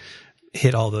to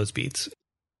hit all those beats.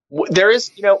 There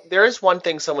is one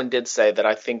thing someone did say that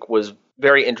I think was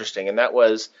very interesting, and that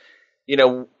was,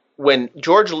 when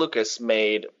George Lucas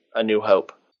made A New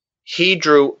Hope, he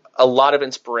drew a lot of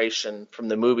inspiration from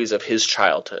the movies of his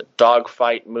childhood,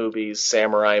 dogfight movies,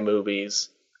 samurai movies,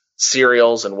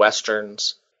 serials, and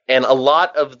westerns, and a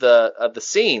lot of the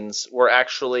scenes were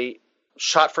actually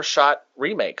shot-for-shot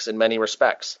remakes in many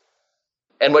respects.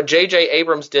 And what J.J.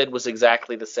 Abrams did was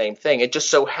exactly the same thing. It just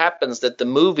so happens that the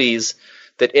movies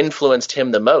that influenced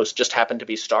him the most just happened to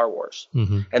be Star Wars.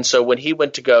 Mm-hmm. And so when he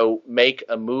went to go make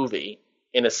a movie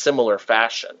in a similar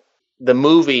fashion, the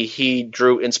movie he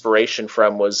drew inspiration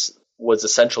from was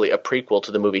essentially a prequel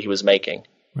to the movie he was making.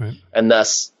 Right. And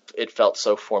thus it felt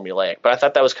so formulaic. But I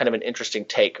thought that was kind of an interesting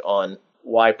take on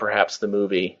why perhaps the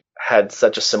movie had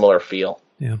such a similar feel.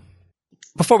 Yeah.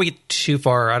 Before we get too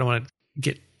far, I don't want to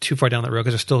get too far down that road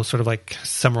because they're still sort of like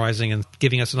summarizing and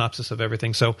giving a synopsis of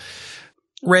everything. So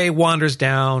Rey wanders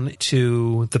down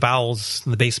to the bowels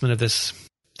in the basement of this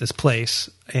place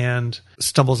and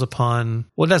stumbles upon,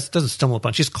 doesn't stumble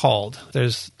upon, she's called.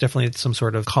 There's definitely some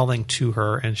sort of calling to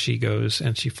her, and she goes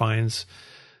and she finds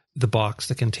the box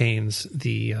that contains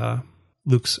the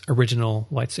Luke's original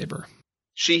lightsaber.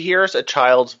 She hears a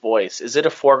child's voice. Is it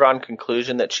a foregone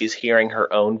conclusion that she's hearing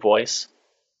her own voice?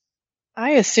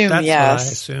 I assume That's yes. What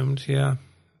I assumed, yeah.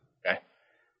 Okay.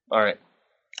 All right.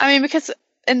 I mean, because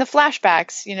in the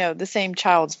flashbacks, the same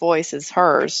child's voice is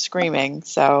hers screaming,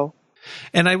 so.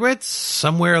 And I read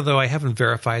somewhere, though I haven't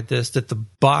verified this, that the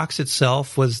box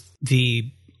itself was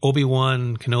the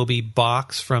Obi-Wan Kenobi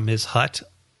box from his hut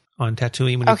on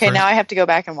Tatooine. Okay, now I have to go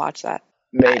back and watch that.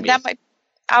 Maybe.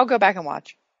 I'll go back and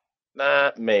watch.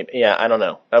 Maybe. Yeah, I don't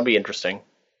know. That would be interesting.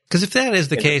 Because if that is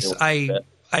the case,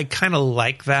 I kind of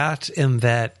like that, in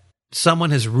that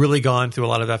someone has really gone through a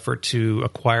lot of effort to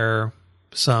acquire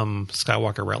some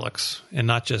Skywalker relics and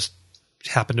not just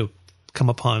happen to come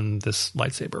upon this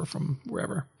lightsaber from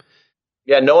wherever.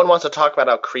 Yeah, no one wants to talk about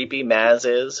how creepy Maz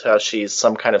is, how she's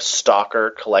some kind of stalker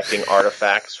collecting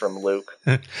artifacts from Luke.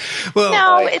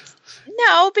 Well,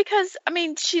 No, because, I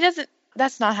mean, she doesn't,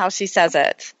 that's not how she says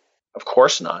it. Of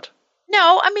course not.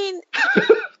 No, I mean,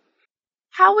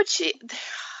 how would she?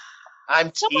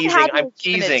 I'm Someone teasing. had to I'm have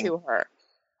given it teasing. to her.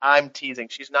 I'm teasing.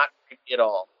 She's not creepy at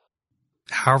all.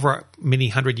 however many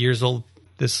hundred years old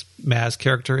this Maz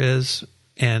character is.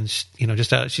 And,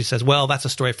 she says, well, that's a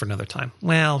story for another time.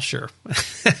 Well, sure.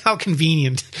 How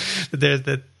convenient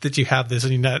that you have this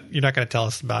and you're not going to tell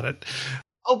us about it.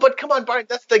 Oh, but come on, Bart.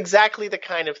 That's exactly the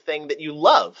kind of thing that you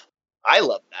love. I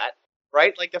love that,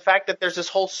 right? Like the fact that there's this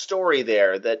whole story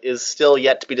there that is still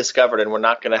yet to be discovered, and we're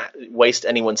not going to waste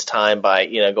anyone's time by,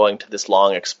 going to this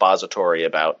long expository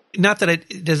about. Not that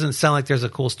it doesn't sound like there's a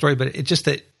cool story, but it's just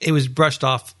that it was brushed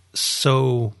off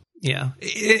so... Yeah,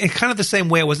 it kind of the same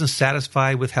way I wasn't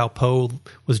satisfied with how Poe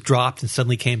was dropped and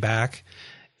suddenly came back.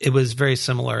 It was very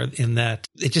similar in that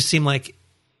it just seemed like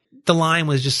the line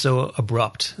was just so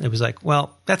abrupt. It was like,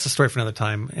 well, that's a story for another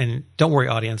time. And don't worry,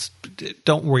 audience,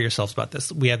 don't worry yourselves about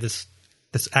this. We have this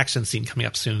action scene coming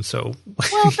up soon. So,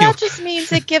 well, that just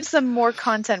means it gives them more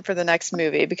content for the next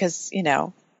movie because, yeah,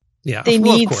 they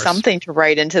need something to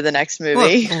write into the next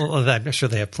movie. Well, I'm sure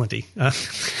they have plenty.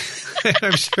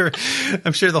 I'm sure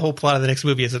the whole plot of the next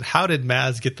movie is how did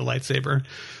Maz get the lightsaber?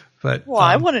 But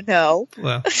I want to know.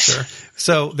 Well, sure.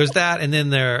 So there's that, and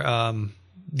then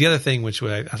the other thing which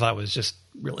I thought was just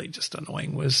really just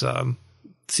annoying was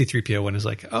C-3PO when he's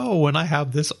like, "Oh, and I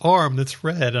have this arm that's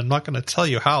red. I'm not going to tell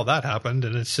you how that happened,"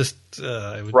 and it's just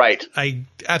right. I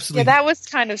absolutely that was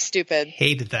kind of stupid.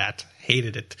 Hated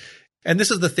it. And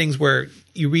this is the things where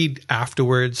you read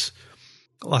afterwards,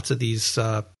 lots of these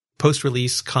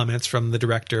post-release comments from the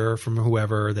director, from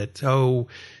whoever, that, oh,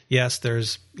 yes,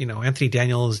 there's, Anthony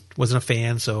Daniels wasn't a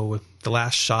fan, so the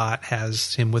last shot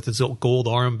has him with his gold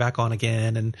arm back on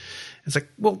again. And it's like,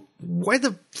 well, why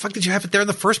the fuck did you have it there in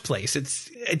the first place?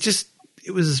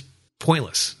 It was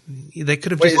pointless. They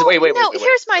could have just... Wait.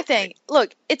 Here's my thing.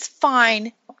 Look, it's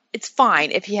fine. It's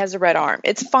fine if he has a red arm.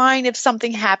 It's fine if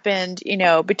something happened,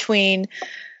 between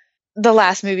the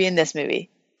last movie and this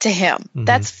movie to him. Mm-hmm.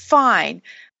 That's fine.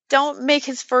 Don't make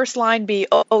his first line be,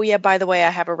 oh, yeah, by the way, I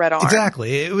have a red arm.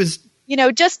 Exactly. It was...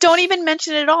 just don't even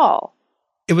mention it at all.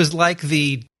 It was like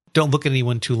the don't look at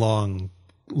anyone too long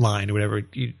line or whatever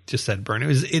you just said, Bern.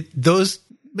 Those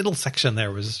middle section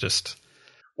there was just...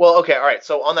 Well, okay, all right.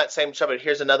 So on that same subject,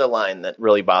 here's another line that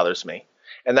really bothers me.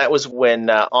 And that was when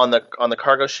on the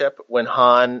cargo ship, when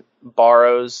Han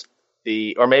borrows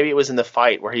or maybe it was in the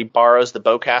fight where he borrows the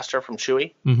bowcaster from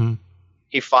Chewie. Mm-hmm.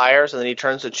 He fires and then he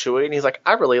turns to Chewie and he's like,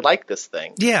 I really like this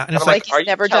thing. Yeah. And it's like he's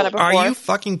never done it before. Are you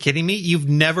fucking kidding me? You've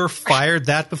never fired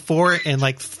that before in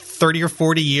like 30 or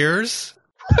 40 years?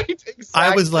 Right, exactly.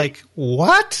 I was like,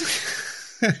 what?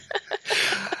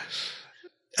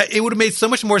 It would have made so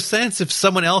much more sense if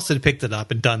someone else had picked it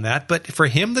up and done that. But for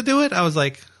him to do it, I was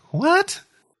like, what?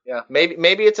 Yeah,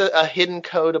 maybe it's a hidden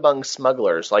code among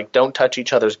smugglers, like don't touch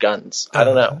each other's guns. I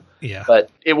don't know. Yeah. But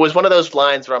it was one of those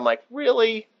lines where I'm like,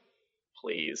 really?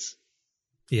 Please.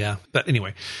 Yeah. But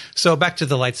anyway, so back to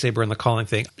the lightsaber and the calling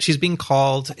thing. She's being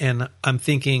called, and I'm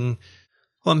thinking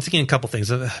a couple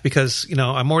things because,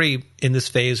 I'm already in this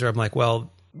phase where I'm like,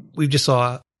 well, we just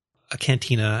saw a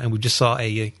cantina and we just saw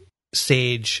a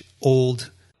sage, old,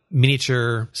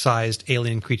 miniature-sized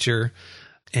alien creature,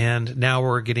 and now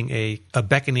we're getting a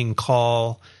beckoning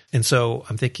call. And so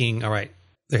I'm thinking, all right,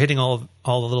 they're hitting all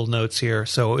the little notes here.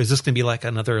 So is this going to be like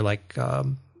another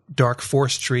dark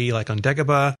force tree like on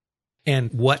Dagobah? And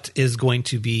what is going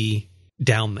to be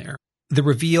down there? The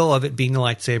reveal of it being a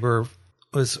lightsaber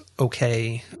was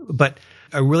okay, but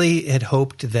I really had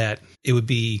hoped that it would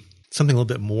be something a little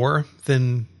bit more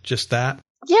than just that.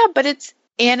 Yeah, but it's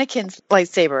Anakin's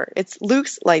lightsaber. It's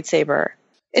Luke's lightsaber.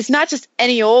 It's not just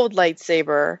any old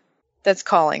lightsaber that's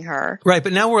calling her. Right,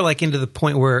 but now we're into the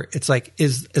point where it's like,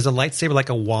 is a lightsaber like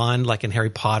a wand like in Harry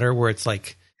Potter where it's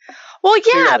like... Well,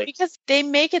 yeah, because they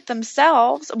make it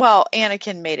themselves. Well,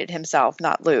 Anakin made it himself,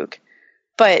 not Luke.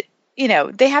 But,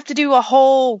 they have to do a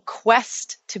whole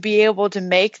quest to be able to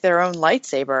make their own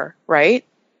lightsaber, right?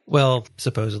 Well,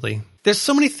 supposedly. There's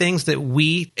so many things that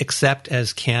we accept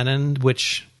as canon,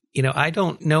 which, I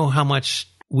don't know how much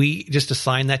we just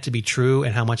assign that to be true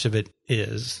and how much of it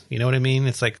is. You know what I mean?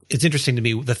 It's like, it's interesting to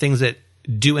me, the things that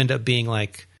do end up being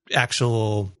like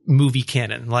actual movie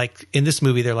canon. Like in this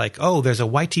movie, they're like, oh, there's a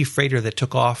YT freighter that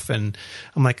took off. And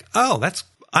I'm like, oh,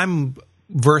 I'm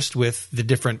versed with the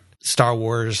different Star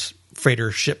Wars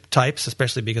freighter ship types,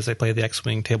 especially because I play the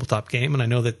X-Wing tabletop game. And I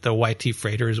know that the YT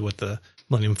freighter is what the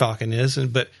Millennium Falcon is,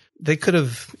 but they could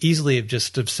have easily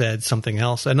have said something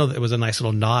else. I know that it was a nice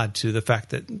little nod to the fact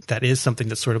that that is something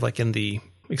that's sort of like in the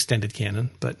extended canon,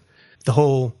 but the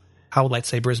whole how a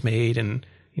lightsaber is made and,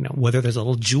 whether there's a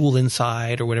little jewel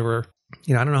inside or whatever,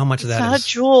 I don't know how much of that is. It's not a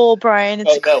jewel, Brian.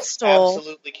 It's a crystal. No,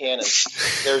 absolutely canon.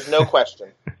 There's no question.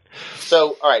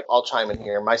 So, all right, I'll chime in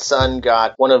here. My son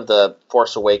got one of the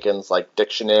Force Awakens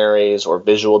dictionaries or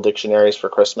visual dictionaries for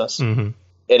Christmas. Mm-hmm.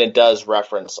 And it does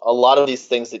reference a lot of these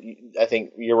things that I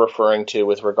think you're referring to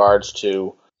with regards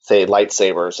to, say,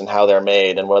 lightsabers and how they're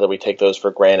made and whether we take those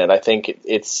for granted. I think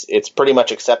it's pretty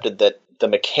much accepted that the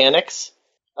mechanics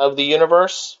of the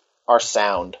universe are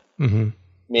sound, mm-hmm.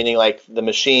 meaning the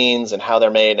machines and how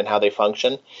they're made and how they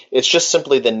function. It's just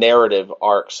simply the narrative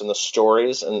arcs and the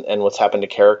stories and what's happened to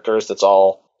characters that's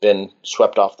all been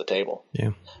swept off the table.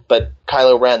 Yeah. But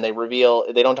Kylo Ren,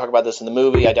 they don't talk about this in the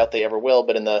movie. I doubt they ever will,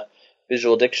 but in the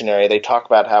visual dictionary, they talk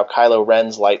about how Kylo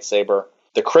Ren's lightsaber,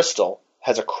 the crystal,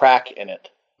 has a crack in it.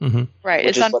 Mm-hmm. Right,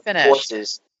 it's unfinished.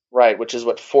 Which is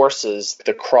what forces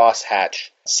the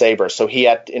crosshatch saber. So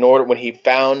when he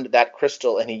found that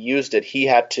crystal and he used it, he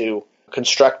had to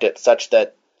construct it such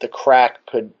that the crack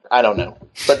could, I don't know.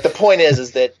 But the point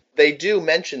is that they do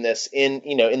mention this in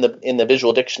the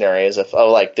visual dictionary as if,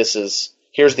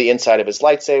 here's the inside of his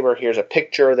lightsaber, here's a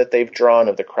picture that they've drawn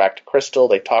of the cracked crystal.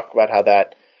 They talk about how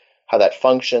that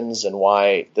functions and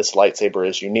why this lightsaber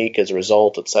is unique as a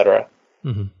result, etc.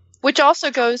 Mm-hmm. Which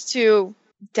also goes to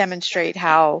demonstrate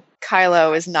how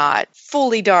Kylo is not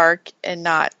fully dark and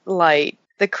not light.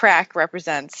 The crack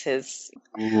represents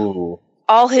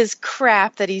all his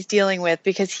crap that he's dealing with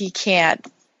because he can't,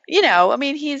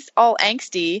 he's all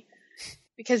angsty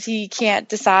because he can't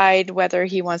decide whether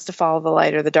he wants to follow the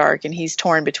light or the dark, and he's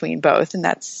torn between both. And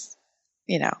that's,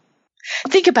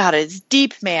 think about it. It's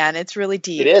deep, man. It's really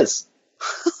deep. It is.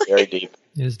 Very deep.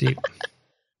 It is deep.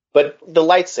 But the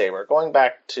lightsaber, going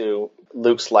back to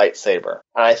Luke's lightsaber,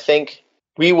 I think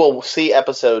we will see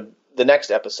the next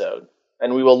episode,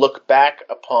 and we will look back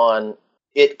upon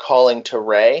it calling to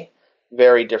Rey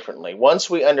very differently. Once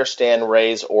we understand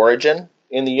Rey's origin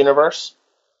in the universe,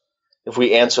 if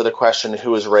we answer the question,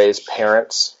 who is Rey's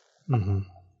parents, mm-hmm.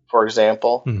 for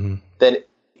example, mm-hmm. then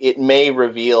it may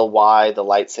reveal why the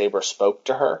lightsaber spoke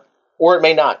to her. Or it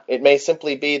may not. It may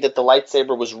simply be that the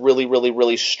lightsaber was really, really,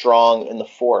 really strong in the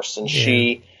Force, and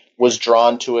she was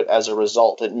drawn to it as a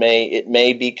result. It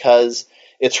may because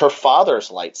it's her father's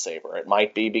lightsaber. It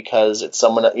might be because it's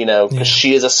someone, because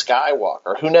she is a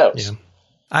Skywalker. Who knows? Yeah.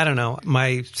 I don't know.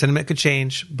 My sentiment could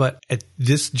change, but at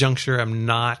this juncture, I'm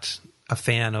not a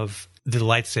fan of the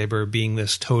lightsaber being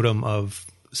this totem of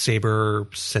saber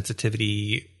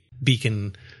sensitivity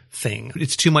beacon thing.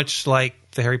 It's too much like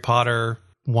the Harry Potter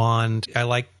wand. I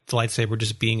like the lightsaber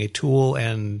just being a tool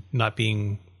and not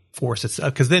being Force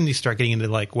itself, because then you start getting into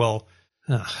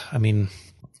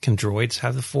can droids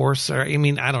have the Force? Or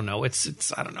I don't know.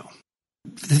 It's I don't know.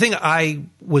 The thing I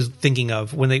was thinking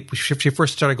of when she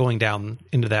first started going down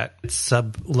into that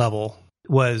sub level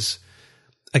was,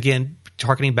 again,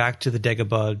 harkening back to the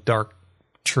Dagobah dark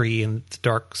tree and the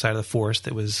dark side of the Force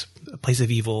that was a place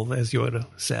of evil, as Yoda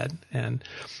said. And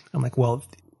I'm like, well,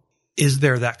 is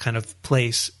there that kind of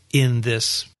place in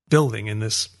this building, in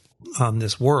this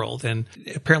world? And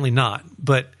apparently not.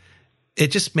 But it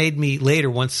just made me later,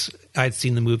 once I'd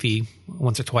seen the movie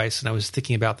once or twice, and I was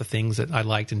thinking about the things that I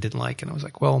liked and didn't like, and I was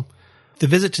like, well, the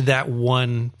visit to that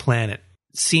one planet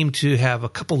seemed to have a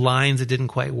couple lines that didn't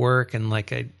quite work, and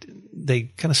they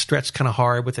kind of stretched kind of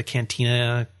hard with the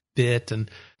cantina bit. And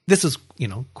this is,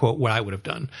 quote, what I would have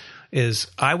done is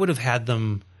I would have had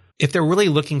them, if they're really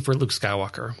looking for Luke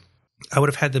Skywalker, I would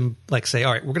have had them say,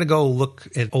 all right, we're going to go look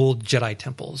at old Jedi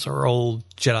temples or old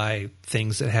Jedi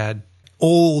things that had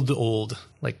old,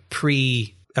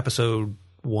 pre-episode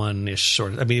 1-ish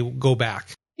sort of. Go back.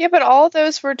 Yeah, but all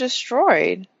those were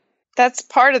destroyed. That's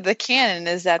part of the canon,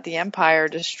 is that the Empire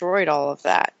destroyed all of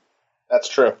that. That's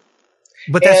true.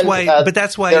 But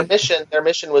that's why their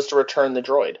mission was to return the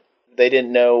droid. They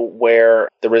didn't know where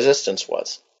the Resistance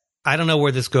was. I don't know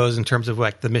where this goes in terms of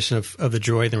the mission of the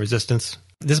droid and the Resistance.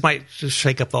 This might just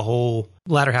shake up the whole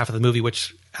latter half of the movie,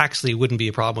 which actually wouldn't be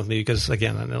a problem with me because,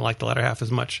 again, I don't like the latter half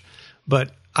as much.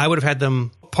 But I would have had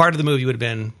them, part of the movie would have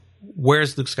been,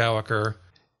 where's Luke Skywalker?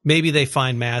 Maybe they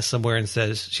find Maz somewhere and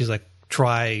she's like,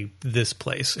 try this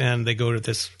place. And they go to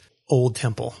this old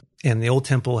temple. And the old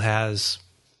temple has,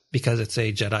 because it's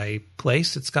a Jedi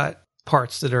place, it's got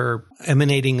parts that are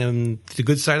emanating on the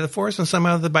good side of the Force and some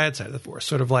of the bad side of the Force,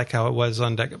 sort of like how it was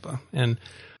on Dagobah. And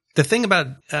the thing about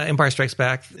Empire Strikes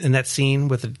Back in that scene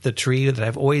with the tree that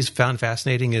I've always found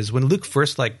fascinating is when Luke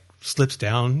first slips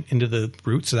down into the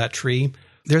roots of that tree.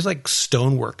 There's like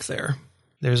stonework there.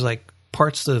 There's like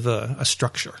parts of a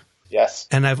structure. Yes.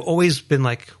 And I've always been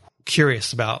like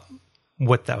curious about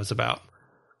what that was about.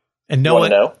 And You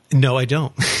want to know? No, I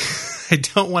don't. I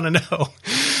don't want to know.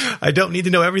 I don't need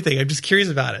to know everything. I'm just curious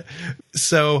about it.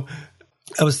 So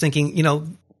I was thinking,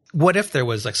 what if there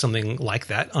was like something like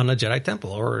that on a Jedi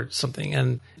temple or something?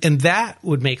 And that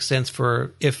would make sense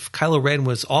for if Kylo Ren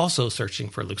was also searching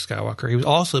for Luke Skywalker. He would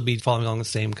also be following along the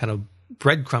same kind of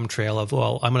breadcrumb trail of,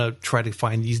 well, I'm going to try to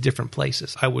find these different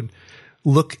places. I would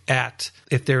look at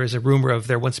if there is a rumor of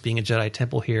there once being a Jedi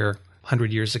temple here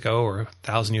 100 years ago or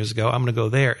 1,000 years ago, I'm going to go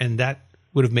there. And that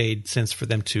would have made sense for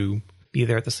them to be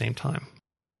there at the same time.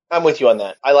 I'm with you on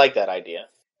that. I like that idea.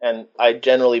 And I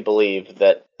generally believe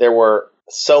that there were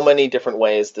so many different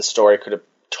ways the story could have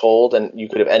told, and you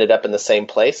could have ended up in the same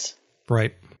place.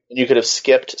 Right. You could have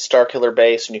skipped Starkiller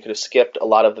Base, and you could have skipped a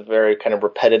lot of the very kind of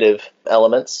repetitive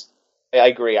elements. I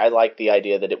agree. I like the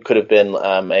idea that it could have been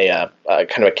a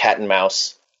kind of a cat and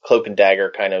mouse, cloak and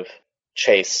dagger kind of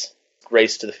chase,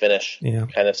 race to the finish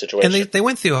kind of situation. And they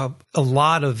went through a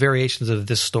lot of variations of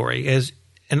this story.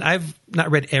 And I've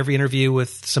not read every interview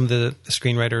with some of the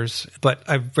screenwriters, but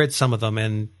I've read some of them.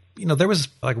 And, there was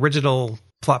like original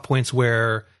plot points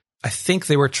where I think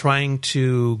they were trying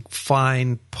to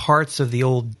find parts of the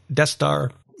old Death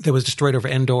Star that was destroyed over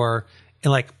Endor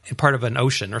in part of an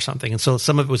ocean or something. And so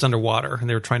some of it was underwater, and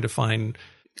they were trying to find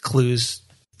clues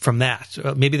from that.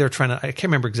 Maybe they were trying to, I can't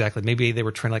remember exactly. Maybe they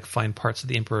were trying to find parts of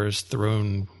the Emperor's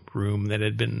throne room that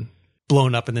had been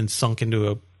blown up and then sunk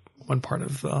into one part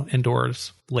of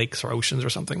Endor's lakes or oceans or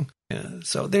something.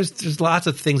 So there's lots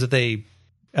of things that they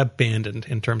abandoned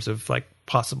in terms of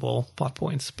possible plot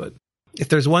points. But if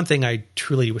there's one thing I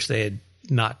truly wish they had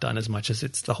not done as much as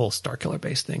it's the whole Starkiller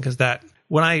Base thing, because that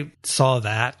when I saw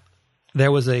that,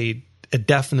 there was a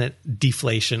definite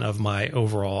deflation of my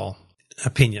overall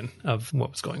opinion of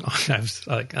what was going on. I was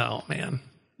like, oh man,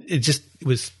 it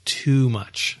was too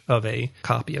much of a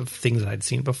copy of things that I'd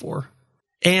seen before.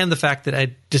 And the fact that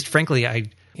this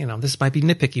might be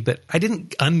nitpicky, but I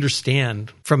didn't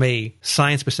understand from a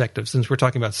science perspective, since we're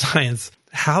talking about science,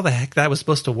 how the heck that was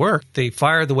supposed to work. They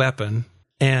fire the weapon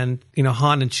and,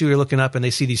 Han and Chewie are looking up and they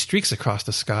see these streaks across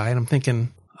the sky. And I'm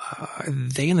thinking, are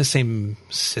they in the same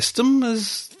system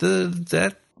as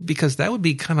that? Because that would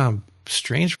be kind of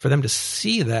strange for them to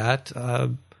see that.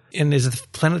 And is the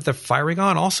planet they're firing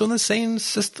on also in the same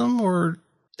system? Or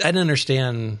I didn't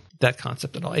understand that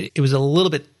concept at all. It was a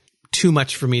little bit too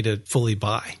much for me to fully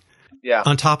buy. Yeah.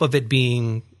 On top of it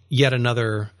being yet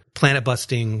another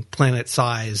planet-busting,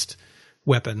 planet-sized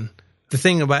weapon. The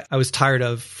thing I was tired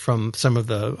of from some of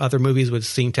the other movies was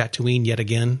seeing Tatooine yet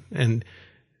again. And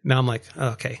now I'm like,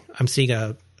 okay, I'm seeing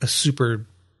a super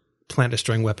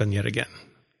planet-destroying weapon yet again.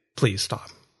 Please stop.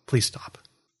 Please stop.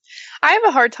 I have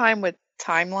a hard time with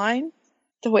timeline.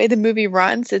 The way the movie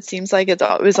runs, it seems like it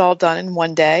was all done in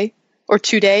one day or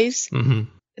 2 days. Mm-hmm.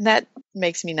 And that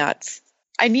makes me nuts.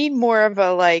 I need more of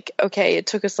a okay, it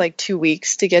took us 2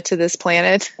 weeks to get to this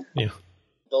planet. Yeah.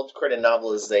 They'll create a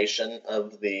novelization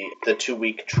of the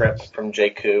 2-week trip from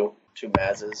Jakku to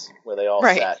Maz's, where they all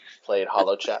played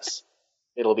holo chess.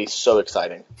 It'll be so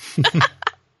exciting.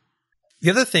 The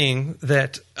other thing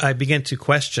that I began to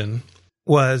question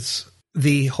was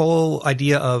the whole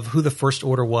idea of who the First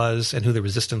Order was and who the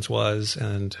Resistance was,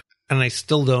 and I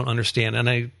still don't understand. And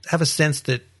I have a sense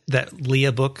that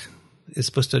Leia book is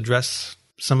supposed to address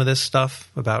some of this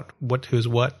stuff about who's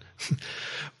what.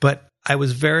 But I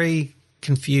was very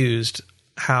confused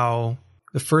how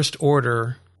the First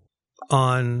Order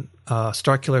on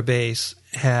Starkiller Base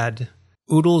had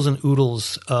oodles and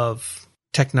oodles of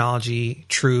technology,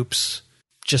 troops,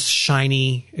 just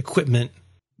shiny equipment,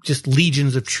 just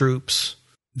legions of troops.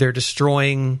 They're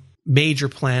destroying major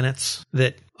planets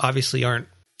that obviously aren't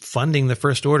funding the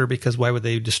First Order, because why would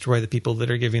they destroy the people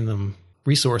that are giving them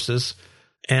resources?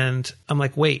 And I'm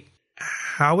like, wait,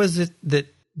 how is it that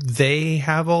they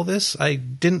have all this? I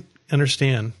didn't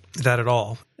understand that at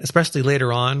all, especially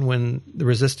later on when the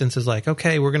Resistance is like,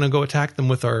 okay, we're going to go attack them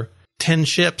with our 10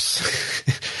 ships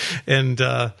and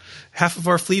half of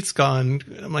our fleet's gone.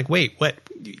 I'm like, wait, what?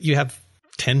 You have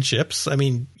 10 ships? I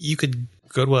mean, you could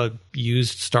go to a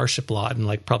used Starship lot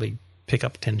and probably pick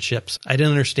up 10 ships. I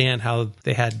didn't understand how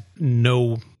they had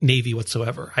no navy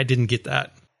whatsoever. I didn't get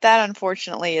that. That,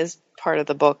 unfortunately, is part of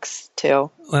the books, too.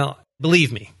 Well,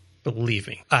 believe me,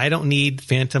 I don't need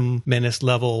Phantom Menace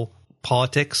level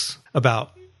politics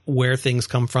about where things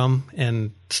come from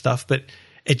and stuff, but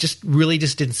it just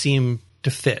didn't seem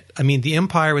to fit. I mean, the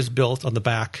Empire was built on the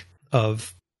back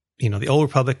of, the Old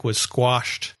Republic was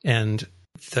squashed, and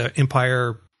the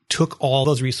Empire took all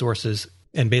those resources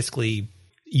and basically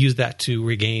used that to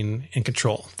regain and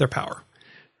control their power.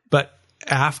 But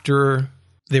after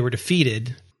they were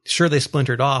defeated, sure, they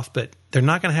splintered off, but they're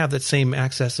not going to have that same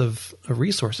access of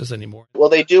resources anymore. Well,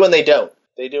 they do and they don't.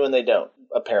 They do and they don't,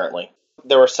 apparently.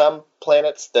 There were some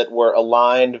planets that were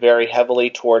aligned very heavily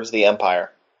towards the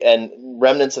Empire, and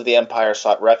remnants of the Empire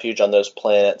sought refuge on those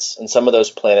planets, and some of those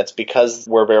planets, because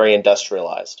we're very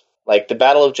industrialized. Like the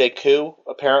Battle of Jakku,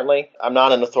 apparently. I'm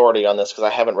not an authority on this because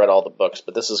I haven't read all the books,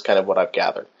 but this is kind of what I've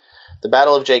gathered. The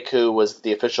Battle of Jakku was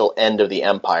the official end of the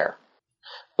Empire.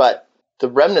 But the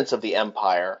remnants of the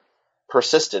Empire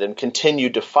persisted and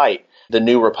continued to fight the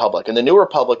New Republic. And the New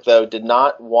Republic, though, did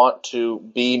not want to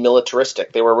be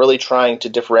militaristic. They were really trying to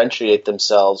differentiate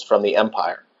themselves from the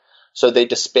Empire. So they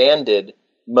disbanded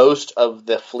most of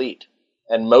the fleet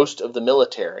and most of the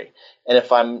military. And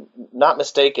if I'm not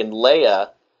mistaken,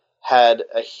 Leia had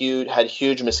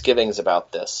huge misgivings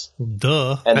about this.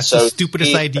 Duh. And that's so the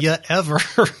stupidest idea ever.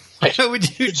 Why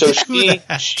would you so do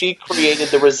that? she created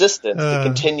the resistance to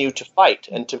continue to fight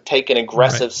and to take an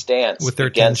aggressive stance with their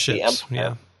against 10 the ships. Empire.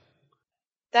 Yeah.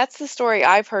 That's the story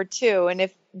I've heard too. And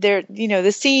if they're,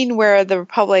 the scene where the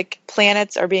Republic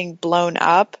planets are being blown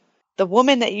up, the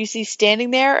woman that you see standing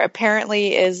there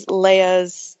apparently is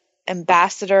Leia's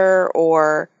ambassador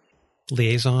or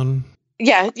liaison.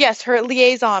 Yes, her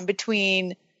liaison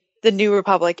between the New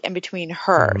Republic and between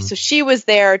her. So she was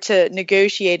there to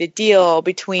negotiate a deal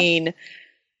between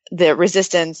the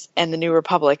Resistance and the New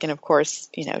Republic. And of course,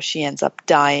 she ends up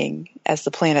dying as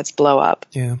the planets blow up.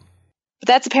 Yeah. But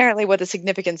that's apparently what the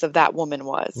significance of that woman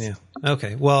was. Yeah.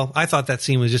 Okay. Well, I thought that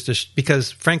scene was just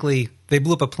because, frankly, they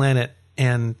blew up a planet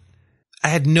and I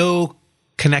had no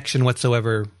connection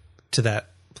whatsoever to that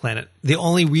planet. The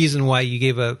only reason why you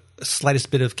gave a slightest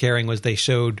bit of caring was they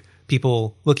showed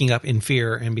people looking up in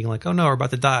fear and being like, oh no, we're about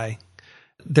to die.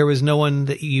 There was no one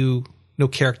no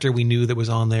character we knew that was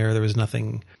on there. There was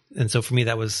nothing. And so for me,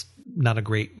 that was not a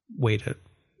great way to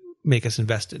make us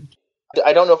invested.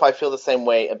 I don't know if I feel the same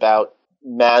way about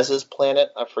Maz's planet.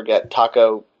 I forget,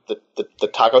 the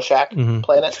Taco Shack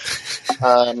planet.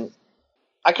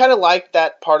 I kind of like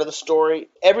that part of the story.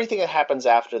 Everything that happens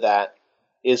after that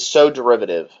is so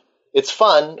derivative. It's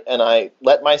fun, and I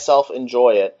let myself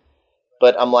enjoy it,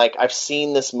 but I'm like, I've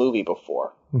seen this movie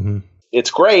before. Mm-hmm.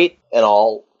 It's great and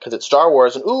all, because it's Star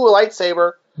Wars, and ooh, a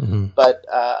lightsaber. Mm-hmm. But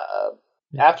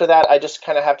after that, I just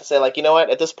kind of have to say, like, you know what?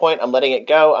 At this point, I'm letting it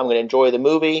go. I'm going to enjoy the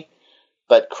movie.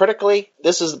 But critically,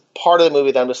 this is part of the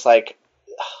movie that I'm just like,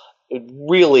 it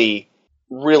really,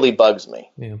 really bugs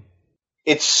me. Yeah.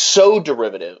 It's so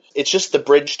derivative. It's just the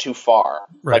bridge too far.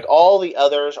 Right. Like all the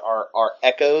others are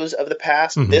echoes of the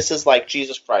past. Mm-hmm. This is like,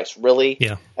 Jesus Christ, really?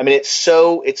 Yeah. I mean, it's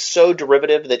so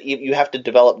derivative that you have to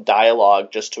develop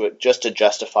dialogue just to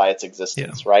justify its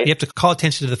existence, right? You have to call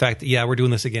attention to the fact that we're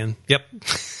doing this again. Yep.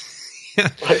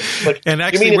 Like, and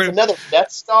actually, you mean it's another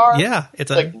Death Star? Yeah,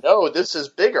 it's like, no, this is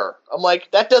bigger. I'm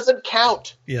like, that doesn't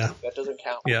count. Yeah, that doesn't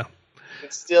count. Yeah.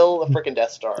 It's still a freaking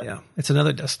Death Star. Yeah, it's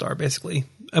another Death Star, basically.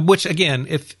 Which, again,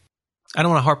 if I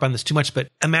don't want to harp on this too much, but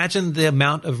imagine the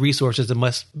amount of resources that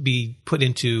must be put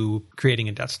into creating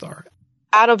a Death Star.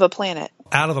 Out of a planet.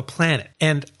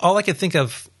 And all I could think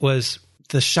of was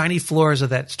the shiny floors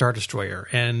of that Star Destroyer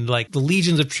and like the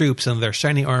legions of troops and their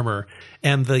shiny armor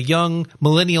and the young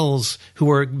millennials who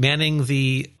were manning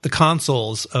the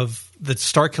consoles of the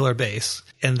Starkiller base.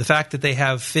 And the fact that they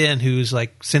have Finn, who's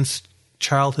like since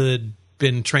childhood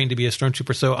been trained to be a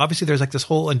stormtrooper. So obviously there's like this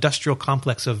whole industrial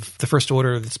complex of the First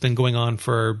Order that's been going on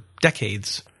for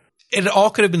decades. It all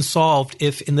could have been solved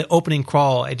if in the opening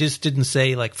crawl, I just didn't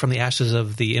say like from the ashes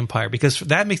of the Empire, because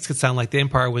that makes it sound like the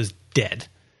Empire was dead.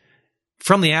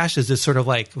 From the ashes is sort of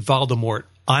like Voldemort.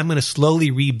 I'm going to slowly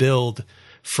rebuild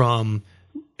from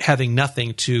having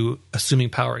nothing to assuming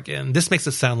power again. This makes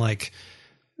it sound like,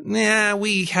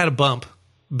 we had a bump,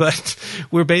 but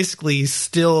we're basically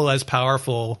still as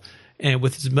powerful and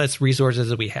with as much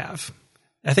resources as we have.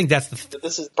 I think that's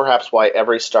this is perhaps why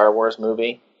every Star Wars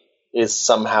movie is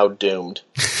somehow doomed,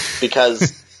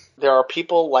 because there are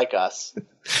people like us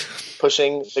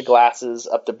pushing the glasses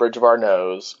up the bridge of our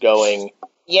nose going,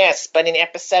 yes, but in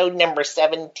episode number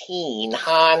 17,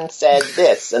 Han said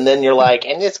this. And then you're like,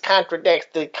 and this contradicts,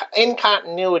 the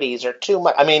incontinuities are too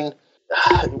much. I mean,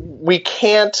 we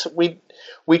can't,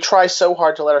 we try so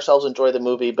hard to let ourselves enjoy the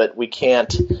movie, but we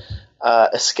can't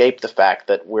escape the fact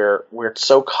that we're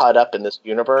so caught up in this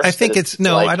universe. I think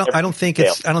I don't think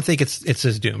it's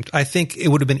as doomed. I think it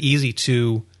would have been easy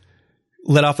to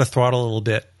let off the throttle a little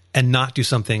bit and not do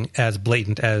something as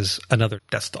blatant as another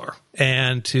Death Star,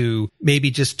 and to maybe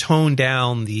just tone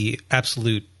down the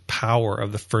absolute power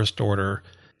of the First Order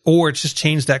Or it's just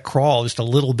changed that crawl just a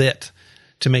little bit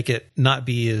to make it not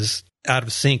be as out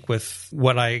of sync with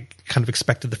what I kind of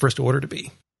expected the First Order to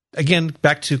be. Again,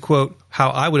 back to quote how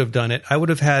I would have done it. I would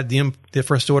have had the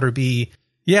First Order be,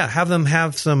 have them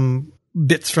have some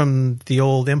bits from the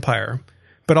old Empire,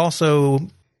 but also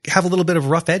have a little bit of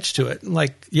rough edge to it.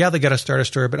 Like, they got a Star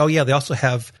Destroyer, but they also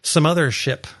have some other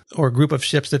ship or group of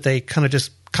ships that they kind of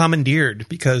just commandeered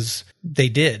because they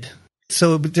did.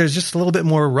 So there's just a little bit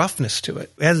more roughness to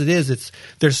it. As it is,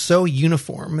 they're so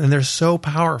uniform and they're so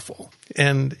powerful.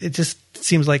 And it just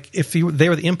seems like if they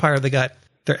were the Empire, they got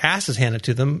their asses handed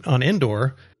to them on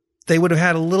Endor, they would have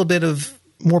had a little bit of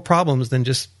more problems than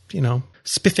just,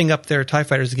 spiffing up their TIE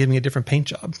fighters and giving a different paint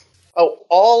job. Oh,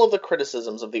 all of the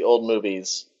criticisms of the old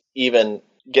movies even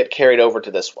get carried over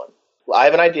to this one. Well, I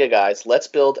have an idea, guys. Let's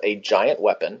build a giant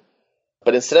weapon,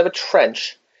 but instead of a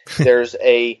trench, there's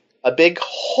a big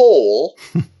hole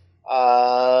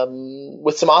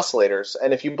with some oscillators.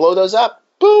 And if you blow those up,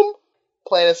 boom,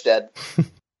 planet's dead.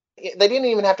 They didn't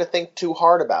even have to think too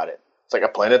hard about it. It's like a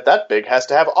planet that big has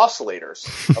to have oscillators.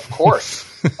 Of course.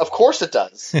 Of course it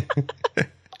does.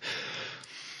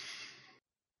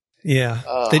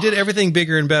 They did everything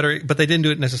bigger and better, but they didn't do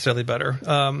it necessarily better.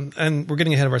 And we're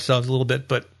getting ahead of ourselves a little bit,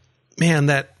 but man,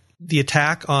 the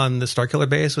attack on the Starkiller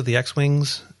base with the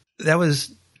X-Wings, that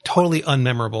was totally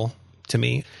unmemorable to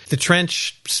me. The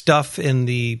trench stuff in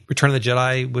the Return of the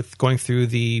Jedi with going through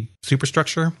the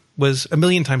superstructure was a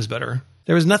million times better.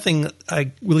 There was nothing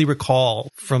I really recall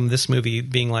from this movie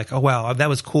being like, oh, wow, that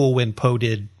was cool when Poe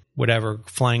did whatever,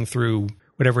 flying through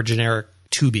whatever generic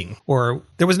tubing. Or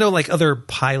there was no like other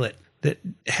pilot that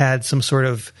had some sort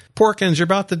of Porkins, you're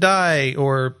about to die,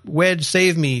 or Wedge,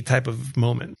 save me type of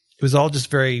moment. It was all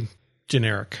just very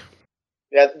generic.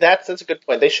 Yeah, that's a good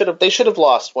point. They should have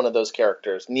lost one of those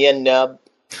characters. Nien Nunb,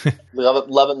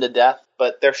 love him to death,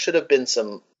 but there should have been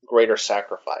some greater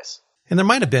sacrifice. And there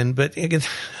might have been, but again,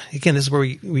 this is where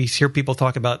we hear people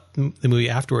talk about the movie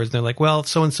afterwards. And they're like, well,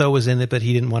 so and so was in it, but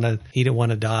he didn't want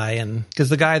to die, and because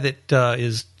the guy that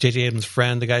is J.J. Abrams'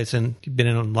 friend, the guy that's been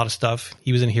in a lot of stuff,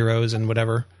 he was in Heroes and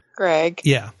whatever. Greg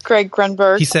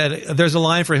Grunberg. He said there's a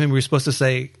line for him. We were supposed to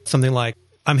say something like,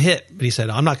 "I'm hit," but he said,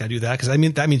 "I'm not going to do that because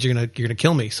that means you're gonna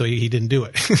kill me." So he didn't do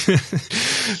it.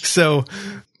 So.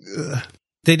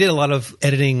 They did a lot of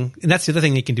editing, and that's the other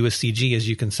thing you can do with CG is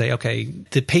you can say, okay,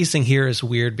 the pacing here is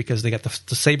weird because they got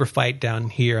the saber fight down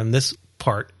here on this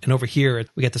part, and over here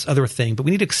we got this other thing, but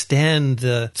we need to extend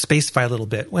the space fight a little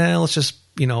bit. Well, let's just,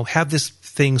 have this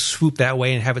thing swoop that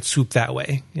way and have it swoop that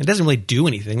way. It doesn't really do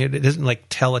anything. It doesn't like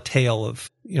tell a tale of,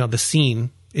 the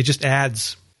scene. It just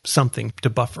adds something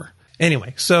to buffer.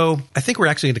 Anyway, so I think we're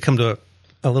actually going to come to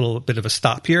a little bit of a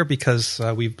stop here because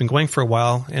we've been going for a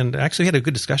while and actually had a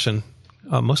good discussion.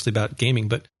 Mostly about gaming,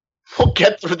 but we'll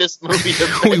get through this movie.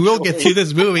 We will get through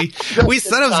this movie. We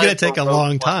said it was going to take a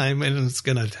long time, and it's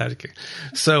going to take.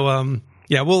 So,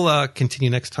 we'll continue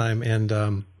next time,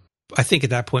 and I think at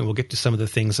that point we'll get to some of the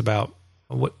things about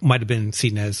what might have been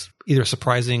seen as either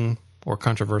surprising or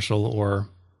controversial or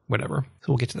whatever. So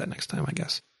we'll get to that next time, I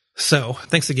guess. So,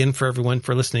 thanks again for everyone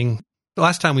for listening. The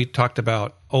last time we talked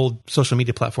about old social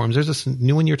media platforms, there's this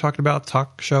new one you're talking about,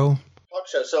 Talk Show.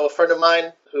 So a friend of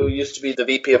mine who used to be the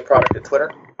VP of product at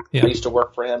Twitter, I used to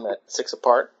work for him at Six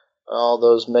Apart all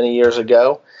those many years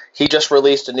ago. He just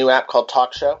released a new app called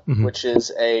Talk Show, which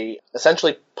is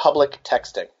essentially public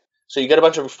texting. So you get a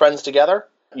bunch of friends together,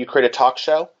 you create a talk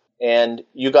show, and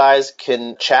you guys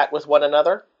can chat with one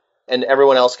another, and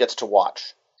everyone else gets to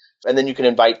watch. And then you can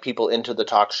invite people into the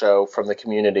talk show from the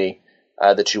community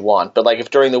that you want. But like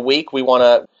if during the week we want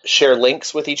to share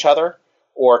links with each other,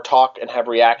 or talk and have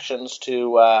reactions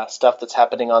to stuff that's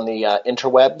happening on the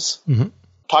interwebs.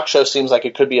 Talk Show seems like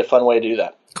it could be a fun way to do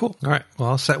that. Cool. All right. Well,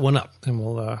 I'll set one up, and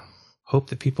we'll hope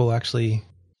that people actually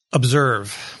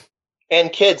observe.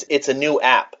 And kids, it's a new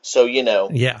app, so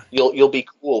you'll be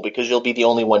cool because you'll be the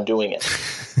only one doing it.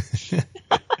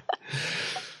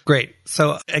 Great.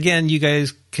 So again, you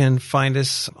guys can find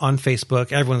us on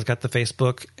Facebook. Everyone's got the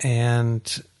Facebook, and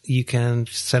you can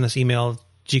send us email.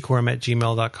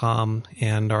 gquorum@gmail.com,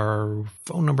 and our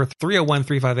phone number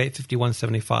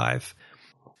 301-358-5175.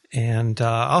 And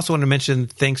I also want to mention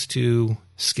thanks to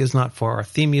Skiznot for our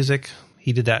theme music.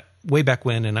 He did that way back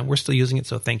when, and we're still using it,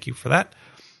 so thank you for that.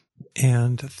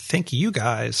 And thank you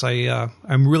guys.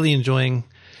 I'm really enjoying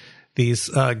these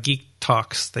geek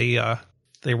talks. They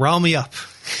rile me up.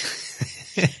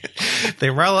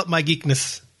 They rile up my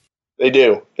geekness. They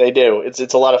do.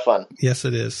 It's a lot of fun. Yes,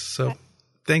 it is. So.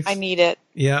 Thanks. I need it.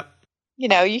 Yeah. You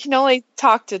can only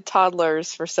talk to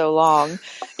toddlers for so long.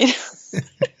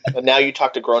 And now you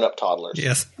talk to grown-up toddlers.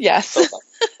 Yes. Yes.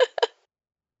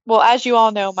 Well, as you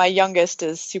all know, my youngest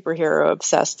is superhero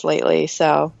obsessed lately,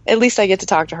 so at least I get to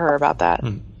talk to her about that.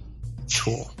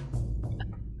 Cool.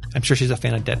 I'm sure she's a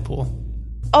fan of Deadpool.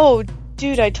 Oh,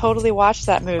 dude, I totally watched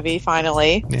that movie,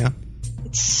 finally. Yeah.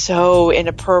 It's so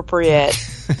inappropriate.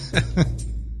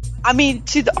 I mean,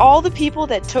 all the people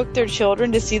that took their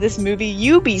children to see this movie,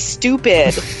 you be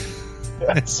stupid.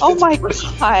 Oh my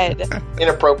God.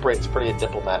 Inappropriate is pretty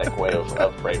diplomatic way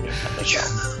of framing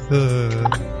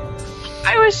it.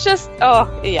 I was just,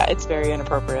 it's very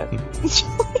inappropriate.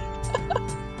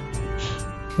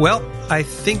 Well, I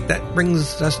think that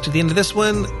brings us to the end of this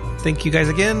one. Thank you guys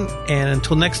again. And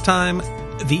until next time,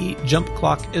 the jump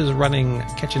clock is running.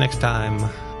 Catch you next time.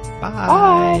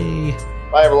 Bye.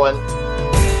 Bye, everyone.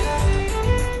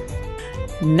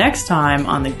 Next time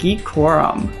on the Geek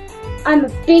Quorum. I'm a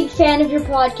big fan of your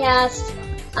podcast.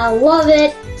 I love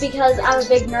it because I'm a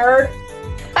big nerd.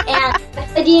 And I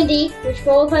play D&D, which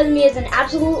qualifies me as an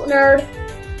absolute nerd.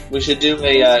 We should do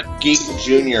a Geek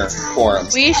Junior forum.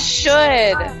 We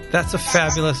should. That's a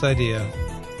fabulous idea.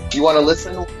 You want to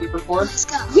listen when we record?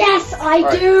 Yes,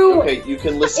 I do. Okay, you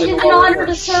can listen. It is an honor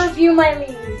to serve you, my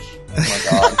liege.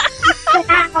 Oh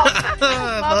my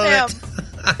God. Love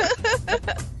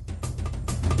him.